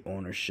the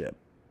ownership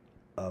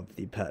of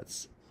the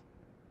pets.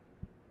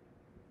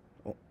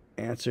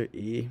 Answer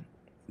E.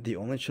 The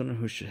only children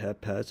who should have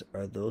pets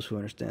are those who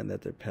understand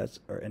that their pets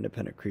are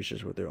independent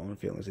creatures with their own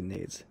feelings and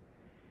needs.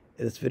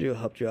 If this video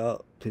helped you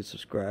out, please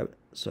subscribe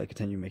so I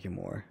continue making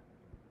more.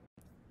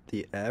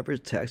 The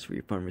average tax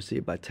refund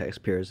received by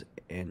taxpayers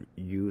and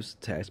use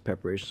tax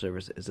preparation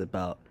service is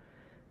about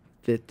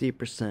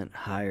 50%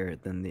 higher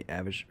than the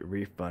average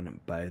refund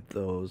by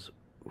those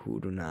who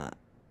do not.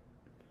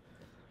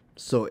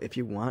 So if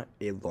you want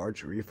a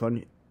large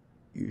refund,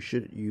 you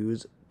should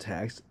use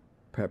tax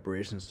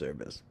preparation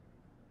service.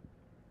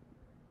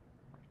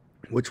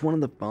 Which one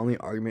of the following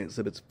arguments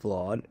exhibits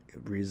flawed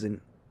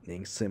reasoning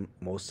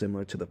most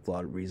similar to the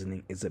flawed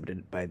reasoning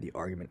exhibited by the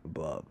argument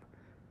above?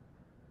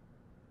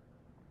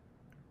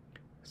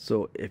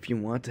 So if you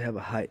want to have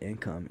a high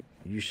income,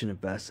 you should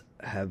invest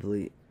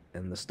heavily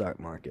in the stock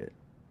market.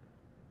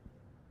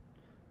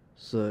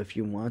 So if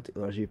you want a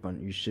large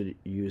refund, you should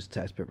use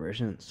tax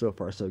preparation. So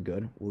far, so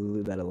good. We'll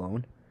leave that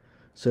alone.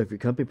 So if your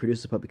company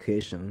produces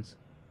publications,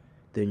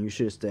 then you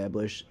should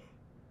establish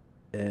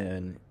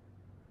an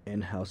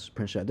in-house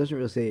print shop. It doesn't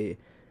really say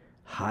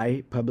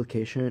high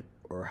publication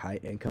or high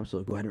income,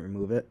 so go ahead and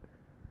remove it.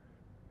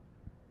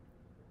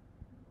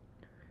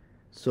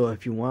 So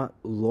if you want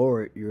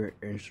lower your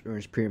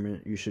insurance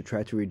premium, you should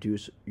try to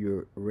reduce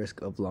your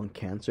risk of lung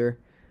cancer.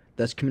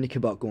 That's communicate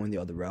about going the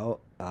other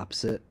route,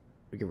 opposite.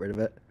 We get rid of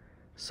it.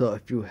 So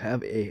if you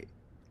have a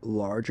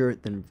larger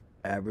than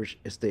average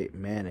estate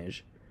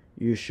managed,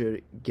 you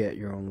should get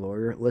your own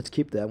lawyer. Let's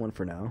keep that one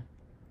for now.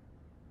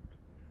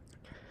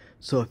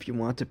 So if you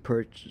want to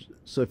purchase,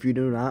 so if you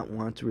do not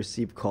want to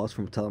receive calls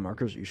from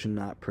telemarketers, you should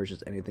not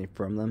purchase anything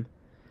from them.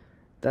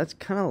 That's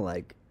kind of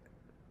like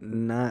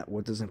not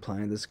what this is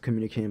implying. This is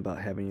communicating about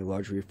having a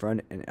large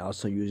refund and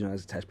also using it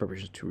as a tax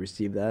preparation to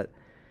receive that.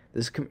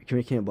 This is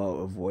communicating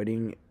about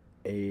avoiding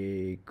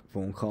a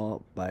phone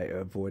call by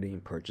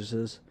avoiding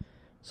purchases.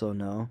 So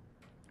no.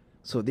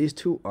 So these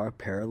two are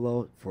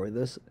parallel for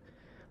this.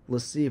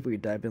 Let's see if we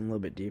dive in a little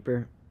bit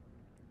deeper.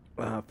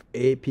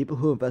 People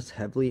who invest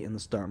heavily in the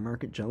stock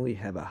market generally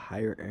have a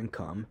higher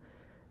income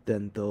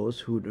than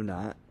those who do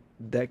not.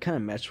 That kind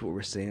of matches what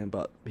we're saying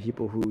about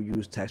people who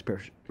use tax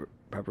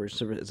preparation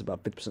service. It's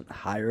about 50%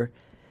 higher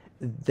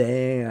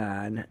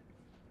than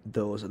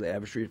those of the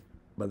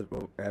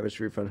average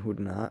refund who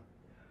do not.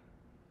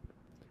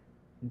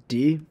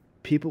 D.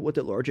 People with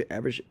a larger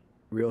average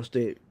real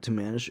estate to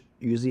manage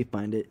usually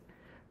find it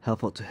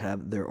helpful to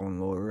have their own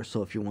lawyer.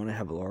 So if you want to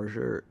have a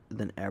larger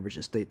than average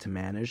estate to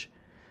manage,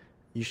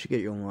 you should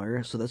get your own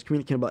lawyer. So that's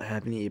communicating about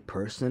having a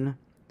person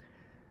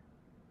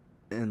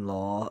in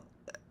law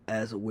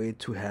as a way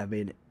to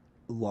having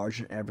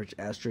larger than average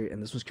estate,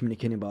 and this was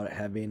communicating about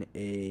having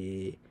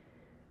a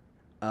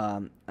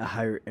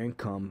higher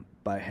income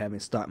by having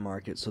stock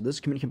market. So this is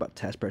communicating about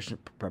tax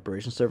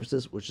preparation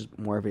services, which is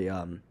more of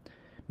a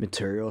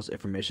materials,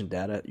 information,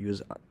 data,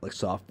 use like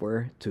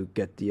software to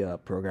get the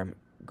program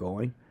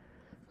going.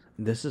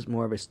 This is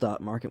more of a stock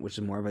market, which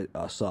is more of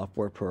a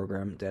software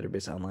program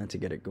database online to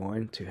get it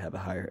going to have a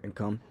higher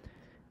income.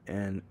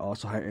 And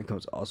also higher income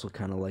is also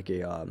kind of like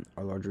a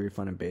larger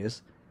refund and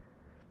base.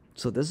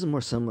 So this is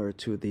more similar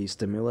to the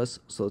stimulus.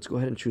 So let's go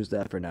ahead and choose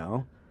that for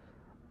now.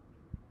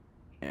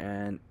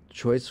 And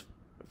choice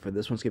for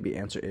this one's going to be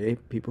answer A.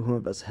 People who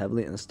invest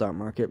heavily in the stock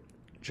market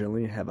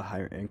generally have a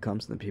higher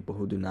incomes than people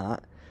who do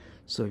not.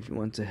 So if you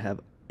want to have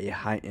a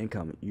high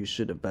income, you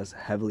should invest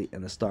heavily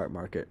in the stock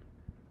market.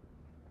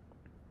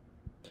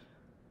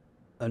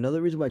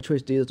 Another reason why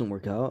choice D doesn't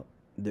work out,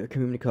 they're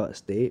communicating about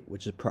estate,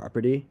 which is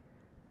property,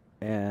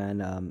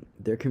 and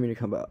they're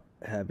communicating about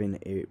having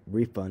a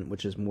refund,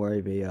 which is more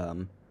of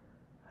a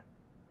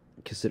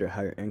considered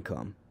higher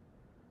income.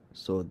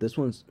 So this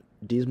one's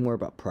D is more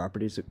about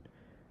properties,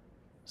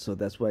 so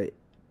that's why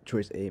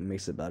choice A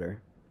makes it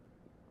better.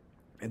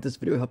 If this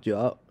video helped you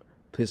out,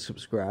 please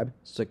subscribe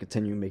so I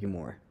continue making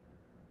more.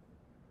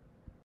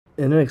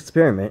 In an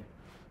experiment,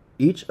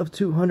 each of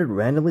 200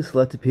 randomly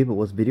selected people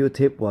was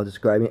videotaped while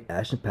describing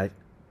action-packed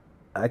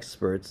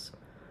experts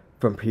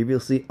from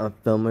previously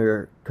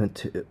unfamiliar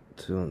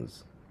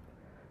cartoons.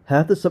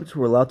 Half the subjects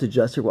were allowed to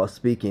gesture while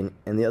speaking,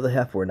 and the other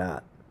half were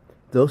not.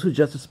 Those who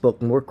gestured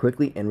spoke more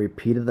quickly and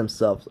repeated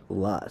themselves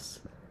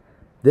less.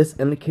 This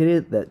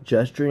indicated that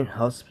gesturing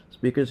helps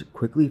speakers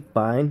quickly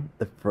find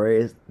the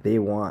phrase they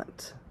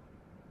want.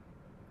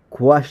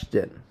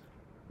 Question: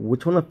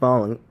 which one of the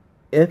following,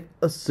 if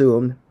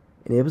assumed,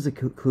 enables the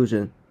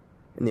conclusion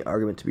in the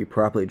argument to be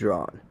properly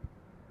drawn?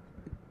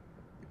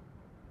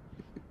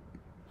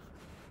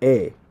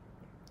 A.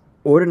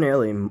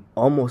 Ordinarily,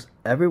 almost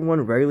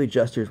everyone regularly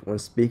gestures when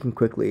speaking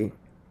quickly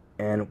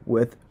and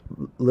with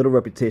little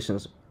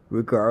repetitions,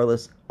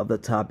 regardless of the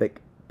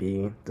topic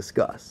being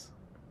discussed.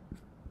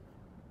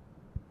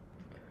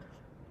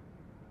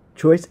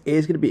 Choice A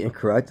is going to be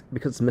incorrect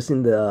because it's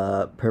missing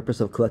the purpose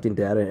of collecting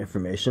data and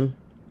information.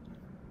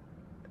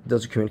 It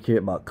doesn't communicate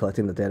about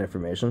collecting the data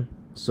information.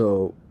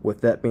 So with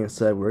that being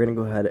said, we're going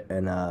to go ahead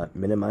and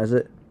minimize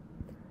it.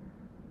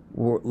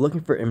 We're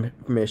looking for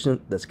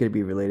information that's going to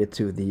be related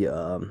to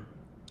the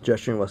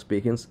gesturing while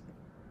speaking.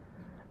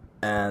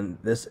 And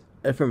this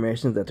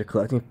information that they're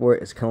collecting for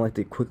is kind of like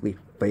they quickly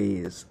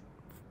phrase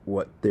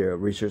what their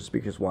research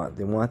speakers want.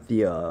 They want the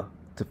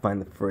to find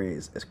the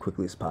phrase as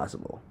quickly as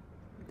possible.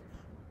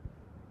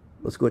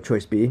 Let's go with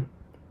choice B.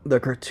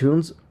 The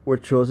cartoons were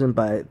chosen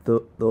by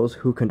those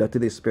who conducted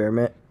the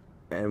experiment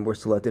and were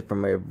selected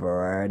from a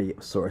variety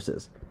of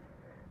sources.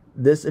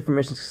 This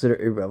information is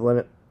considered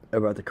irrelevant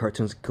about the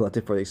cartoons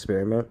collected for the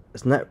experiment.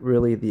 It's not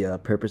really the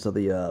purpose of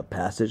the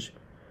passage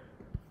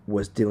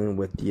was dealing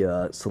with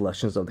the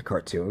selections of the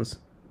cartoons.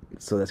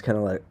 So that's kind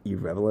of like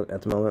irrelevant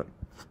at the moment.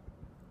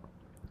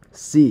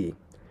 C.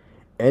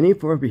 Any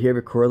form of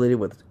behavior correlated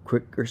with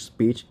quicker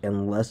speech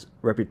and less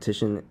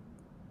repetition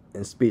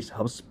in speech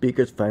helps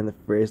speakers find the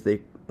phrase they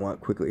want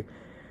quickly.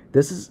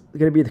 This is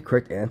going to be the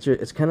correct answer.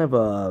 It's kind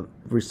of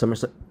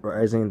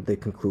re-summarizing the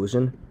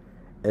conclusion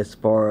as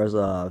far as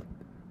the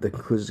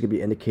conclusion is going to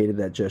be indicated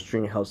that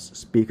gesturing helps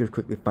speakers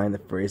quickly find the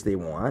phrase they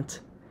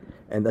want.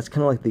 And that's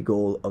kind of like the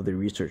goal of the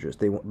researchers.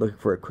 They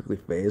look for a quickly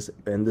phrase.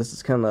 And this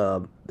is kind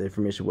of the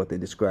information what they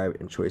describe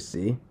in choice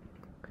C.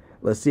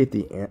 Let's see if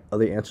the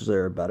other answers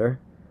are better.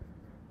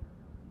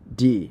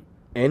 D.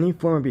 Any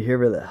form of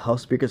behavior that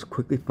helps speakers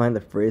quickly find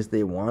the phrase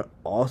they want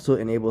also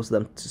enables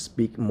them to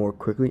speak more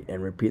quickly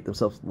and repeat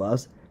themselves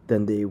less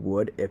than they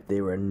would if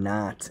they were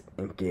not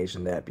engaged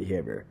in that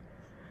behavior.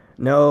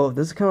 No,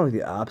 this is kind of like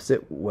the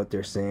opposite what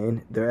they're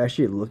saying. They're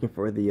actually looking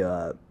for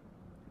the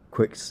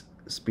quick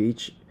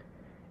speech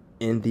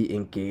in the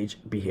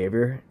engaged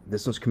behavior.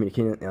 This one's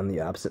communicating on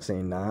the opposite,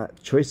 saying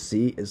not. Choice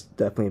C is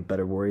definitely a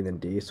better wording than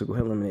D, so go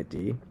ahead and eliminate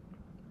D.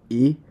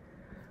 E.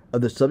 Of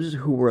the subjects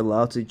who were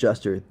allowed to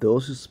gesture,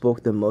 those who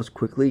spoke the most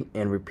quickly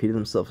and repeated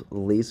themselves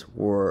least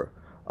were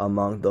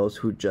among those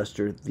who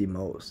gestured the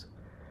most.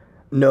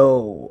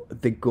 No,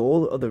 the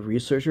goal of the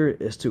researcher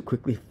is to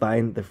quickly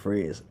find the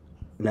phrase,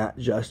 not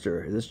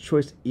gesture. This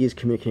choice E is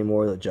communicating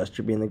more of the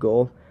gesture being the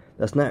goal.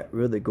 That's not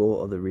really the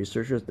goal of the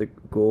researchers. The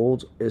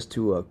goal is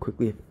to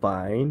quickly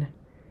find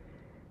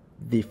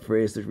the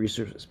phrase the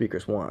research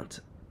speakers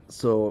want.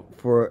 So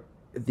for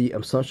the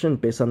assumption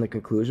based on the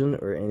conclusion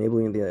or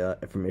enabling the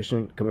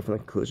information coming from the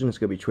conclusion is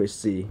going to be choice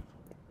C.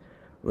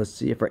 Let's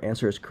see if our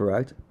answer is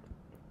correct.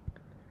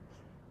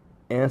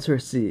 Answer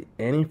C.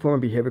 Any form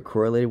of behavior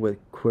correlated with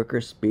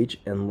quicker speech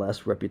and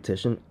less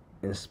repetition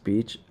in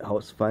speech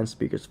helps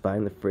speakers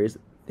find the phrase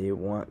they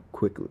want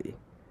quickly.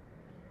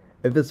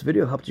 If this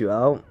video helped you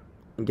out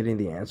in getting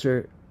the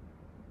answer,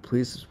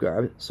 please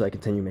subscribe so I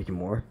continue making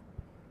more.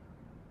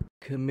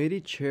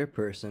 Committee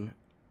chairperson.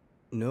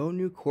 No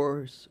new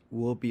course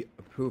will be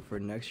approved for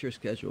next year's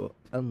schedule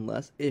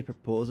unless a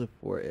proposal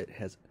for it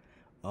has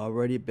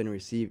already been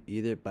received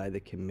either by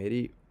the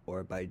committee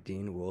or by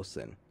Dean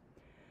Wilson.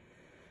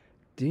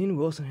 Dean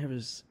Wilson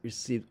has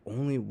received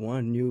only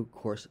one new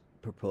course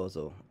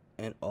proposal,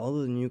 and all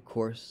of the new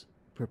course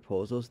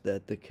proposals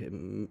that the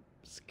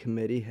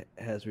committee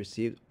has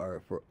received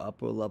are for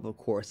upper level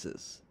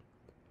courses.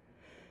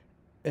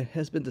 It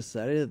has been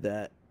decided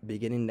that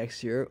beginning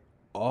next year,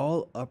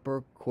 all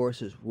upper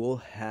courses will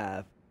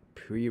have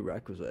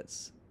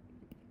prerequisites.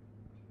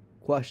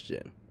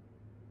 Question: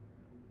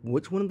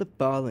 which one of the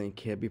following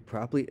can be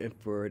properly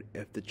inferred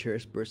if the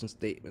chairperson's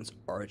statements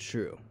are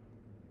true?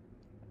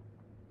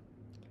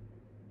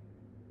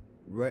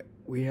 Right,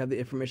 we have the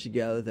information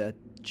gathered that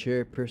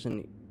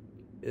chairperson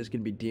is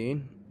going to be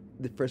dean.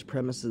 The first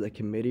premise is that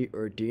committee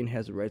or dean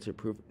has the right to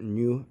approve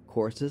new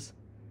courses.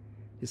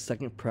 The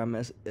second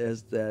premise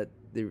is that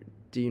the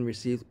dean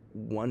received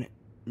one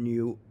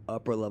new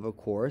upper level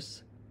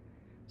course.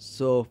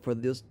 So for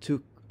those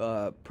two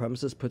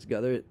premises put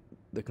together,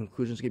 the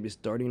conclusion is going to be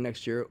starting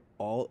next year,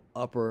 all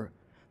upper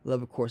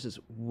level courses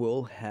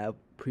will have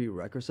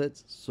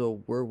prerequisites.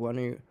 So we're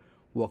wondering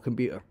what can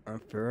be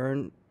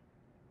inferred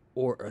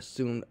or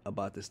assumed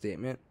about the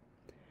statement.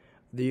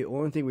 The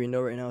only thing we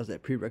know right now is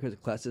that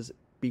prerequisite classes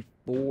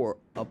before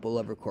upper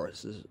level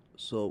courses.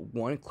 So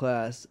one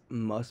class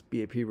must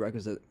be a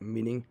prerequisite,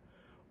 meaning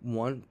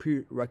one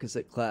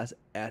prerequisite class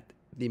at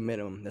the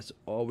minimum. That's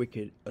all we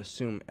could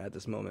assume at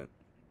this moment.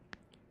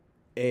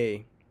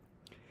 A.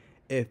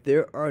 If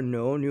there are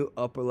no new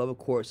upper level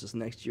courses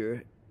next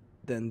year,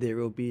 then there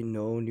will be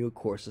no new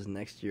courses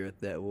next year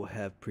that will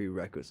have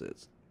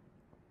prerequisites.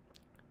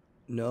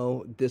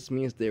 No, this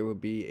means there will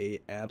be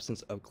an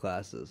absence of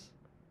classes.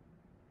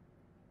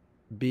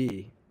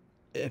 B.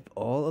 If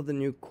all of the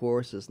new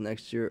courses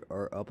next year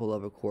are upper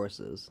level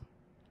courses,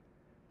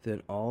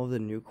 then all of the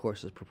new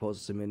courses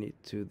proposed submitted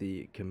to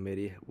the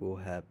committee will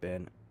have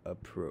been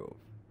approved.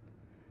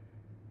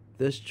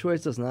 This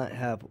choice does not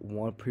have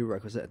one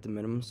prerequisite at the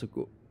minimum, so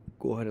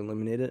go ahead and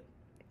eliminate it.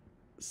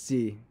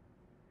 C.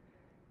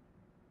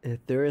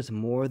 If there is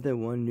more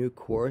than one new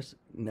course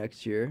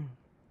next year,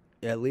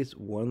 at least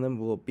one of them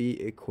will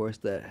be a course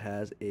that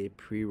has a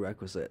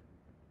prerequisite.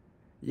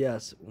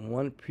 Yes,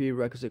 one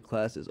prerequisite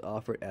class is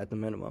offered at the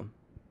minimum.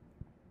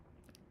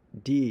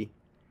 D.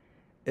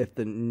 If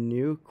the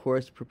new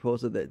course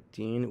proposal that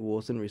Dean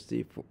Wilson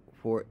received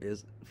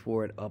is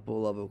for an upper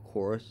level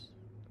course,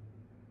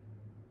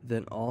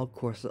 then all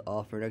courses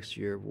offered next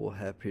year will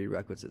have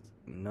prerequisites.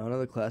 None of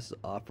the classes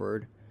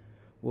offered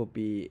will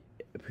be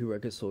a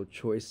prerequisite, so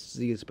choice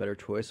C is a better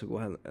choice, so go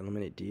ahead and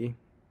eliminate D.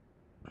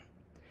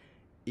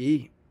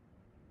 E.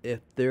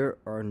 If there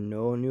are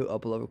no new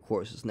upper level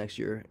courses next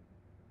year,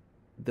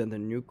 then the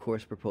new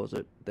course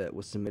proposal that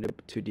was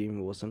submitted to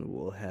Dean Wilson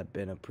will have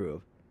been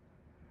approved.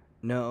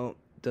 No,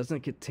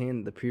 doesn't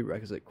contain the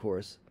prerequisite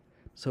course.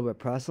 So by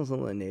process of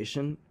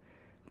elimination,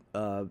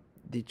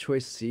 the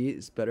choice C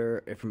is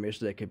better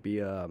information that could be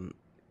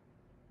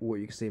what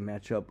you could say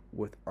match up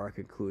with our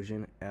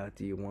conclusion at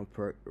the one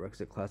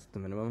prerequisite class at the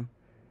minimum.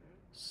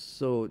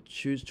 So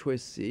choose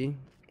choice C.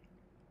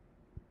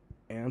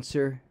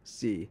 Answer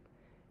C.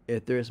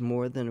 If there is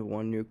more than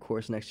one new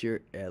course next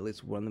year, at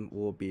least one of them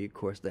will be a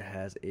course that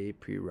has a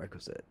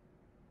prerequisite.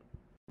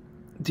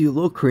 The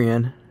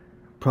Locrian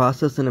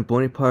process in a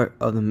bony part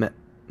of the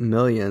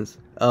Mammalian's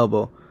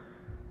elbow.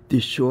 The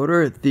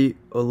shorter the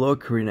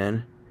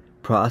Locrian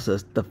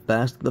process, the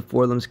faster the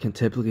forelimbs can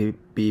typically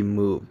be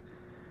moved.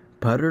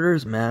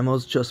 Predators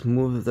mammals just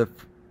move their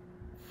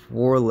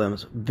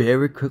forelimbs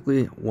very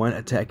quickly when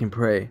attacking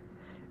prey,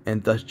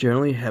 and thus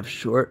generally have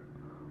short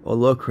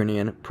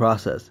Locrian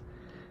process.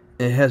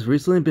 It has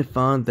recently been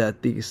found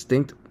that the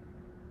extinct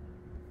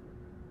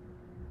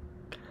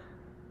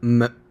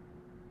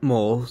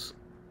mammals,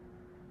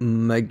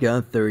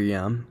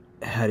 Megatherium,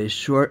 had a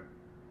short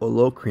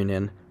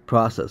Locrian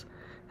process.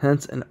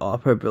 Hence, in all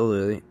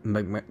probability,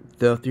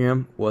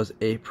 Megatherium was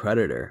a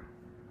predator.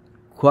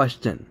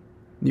 Question.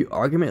 The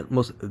argument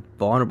most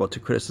vulnerable to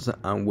criticism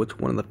on which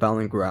one of the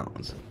following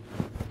grounds?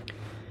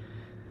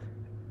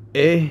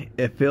 A.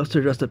 It fails to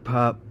address the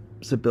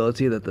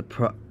possibility that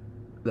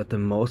the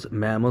most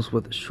mammals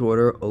with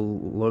shorter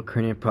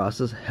Locrian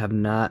process have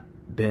not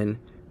been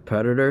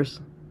predators.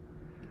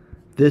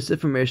 This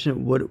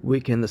information would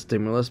weaken the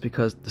stimulus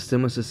because the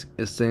stimulus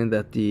is saying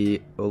that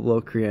the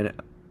Locrian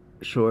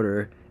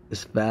shorter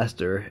is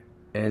faster,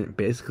 and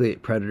basically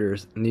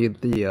predators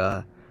need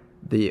the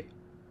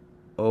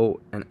O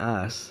and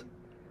S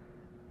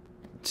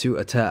to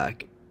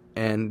attack,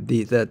 and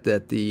that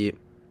the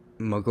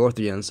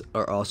Megatherians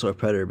are also a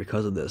predator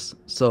because of this.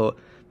 So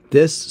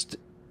this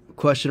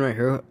question right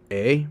here,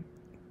 A,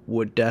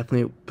 would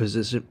definitely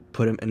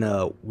put him in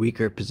a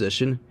weaker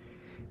position.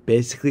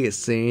 Basically, it's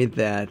saying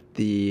that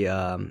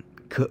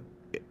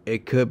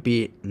it could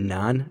be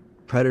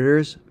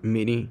non-predators,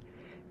 meaning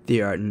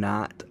they are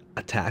not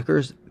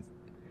attackers.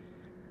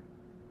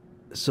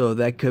 So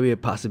that could be a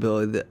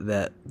possibility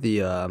that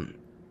the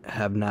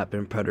have not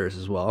been predators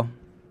as well.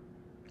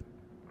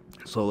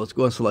 So let's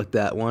go and select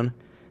that one.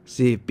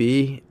 See if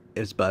B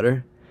is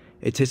better.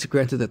 It takes it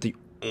granted that the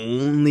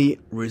only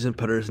reason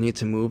predators need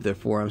to move their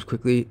forearms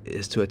quickly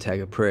is to attack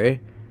a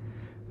prey.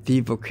 The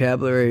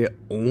vocabulary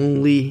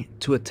only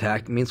to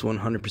attack means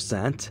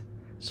 100%,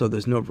 so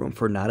there's no room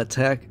for not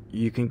attack.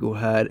 You can go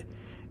ahead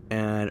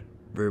and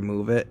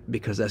remove it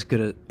because that's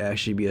going to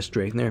actually be a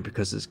strengthener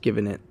because it's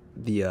giving it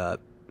the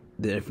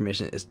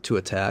information is to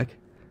attack.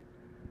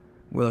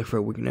 We're looking for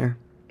a weakener.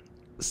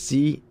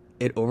 C,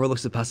 it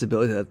overlooks the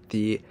possibility that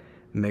the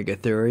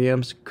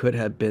Megatheriums could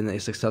have been a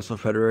successful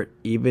predator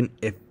even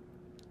if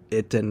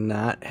it did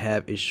not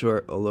have a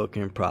short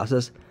Locrian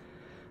process.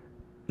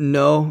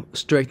 No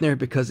strengthener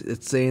because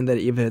it's saying that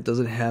even if it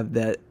doesn't have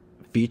that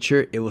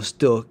feature, it will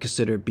still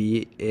consider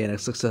be a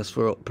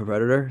successful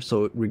predator.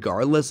 So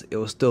regardless, it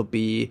will still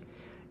be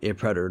a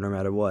predator no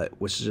matter what,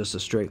 which is just a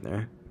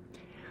strengthener.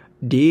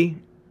 D,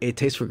 it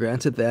takes for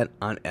granted that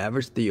on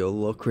average the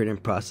Locrian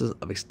process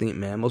of extinct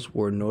mammals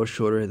were no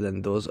shorter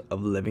than those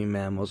of living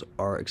mammals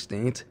are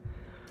extinct.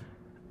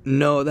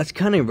 No, that's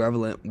kind of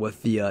irrelevant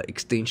with the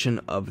extinction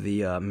of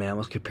the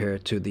mammals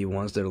compared to the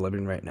ones that are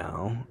living right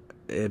now.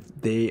 If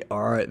they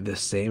are the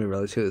same,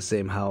 relatively the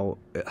same, how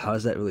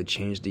does that really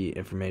change the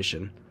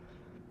information?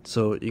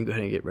 So you can go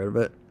ahead and get rid of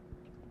it.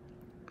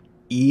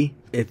 E,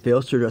 it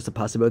fails to address the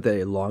possibility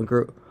that a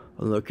longer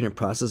Locrian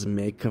process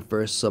may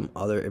confer some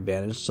other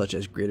advantage, such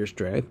as greater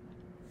strength.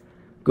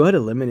 Go ahead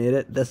and eliminate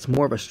it. That's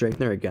more of a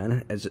strengthener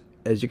again, as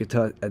you can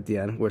tell at the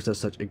end, where it says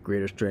such a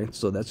greater strength.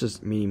 So that's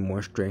just meaning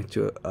more strength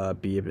to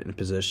be in a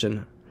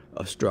position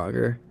of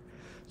stronger.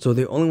 So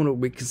the only one who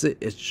weakens it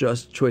is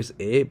just choice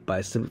A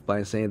by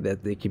simplifying, saying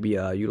that they can be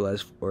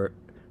utilized for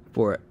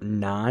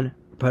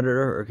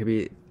non-predator, or it could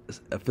be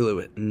affiliated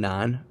with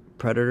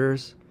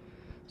non-predators.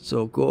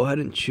 So go ahead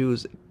and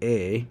choose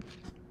A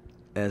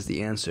as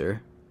the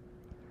answer.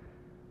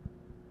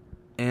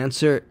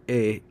 Answer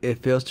A.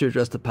 It fails to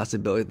address the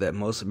possibility that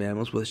most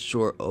mammals with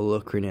short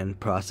Locrian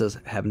process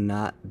have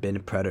not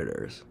been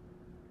predators.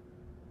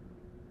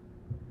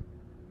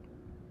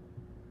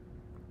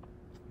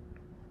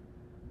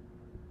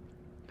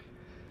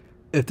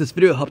 If this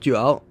video helped you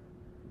out,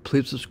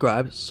 please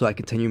subscribe so I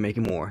continue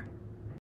making more.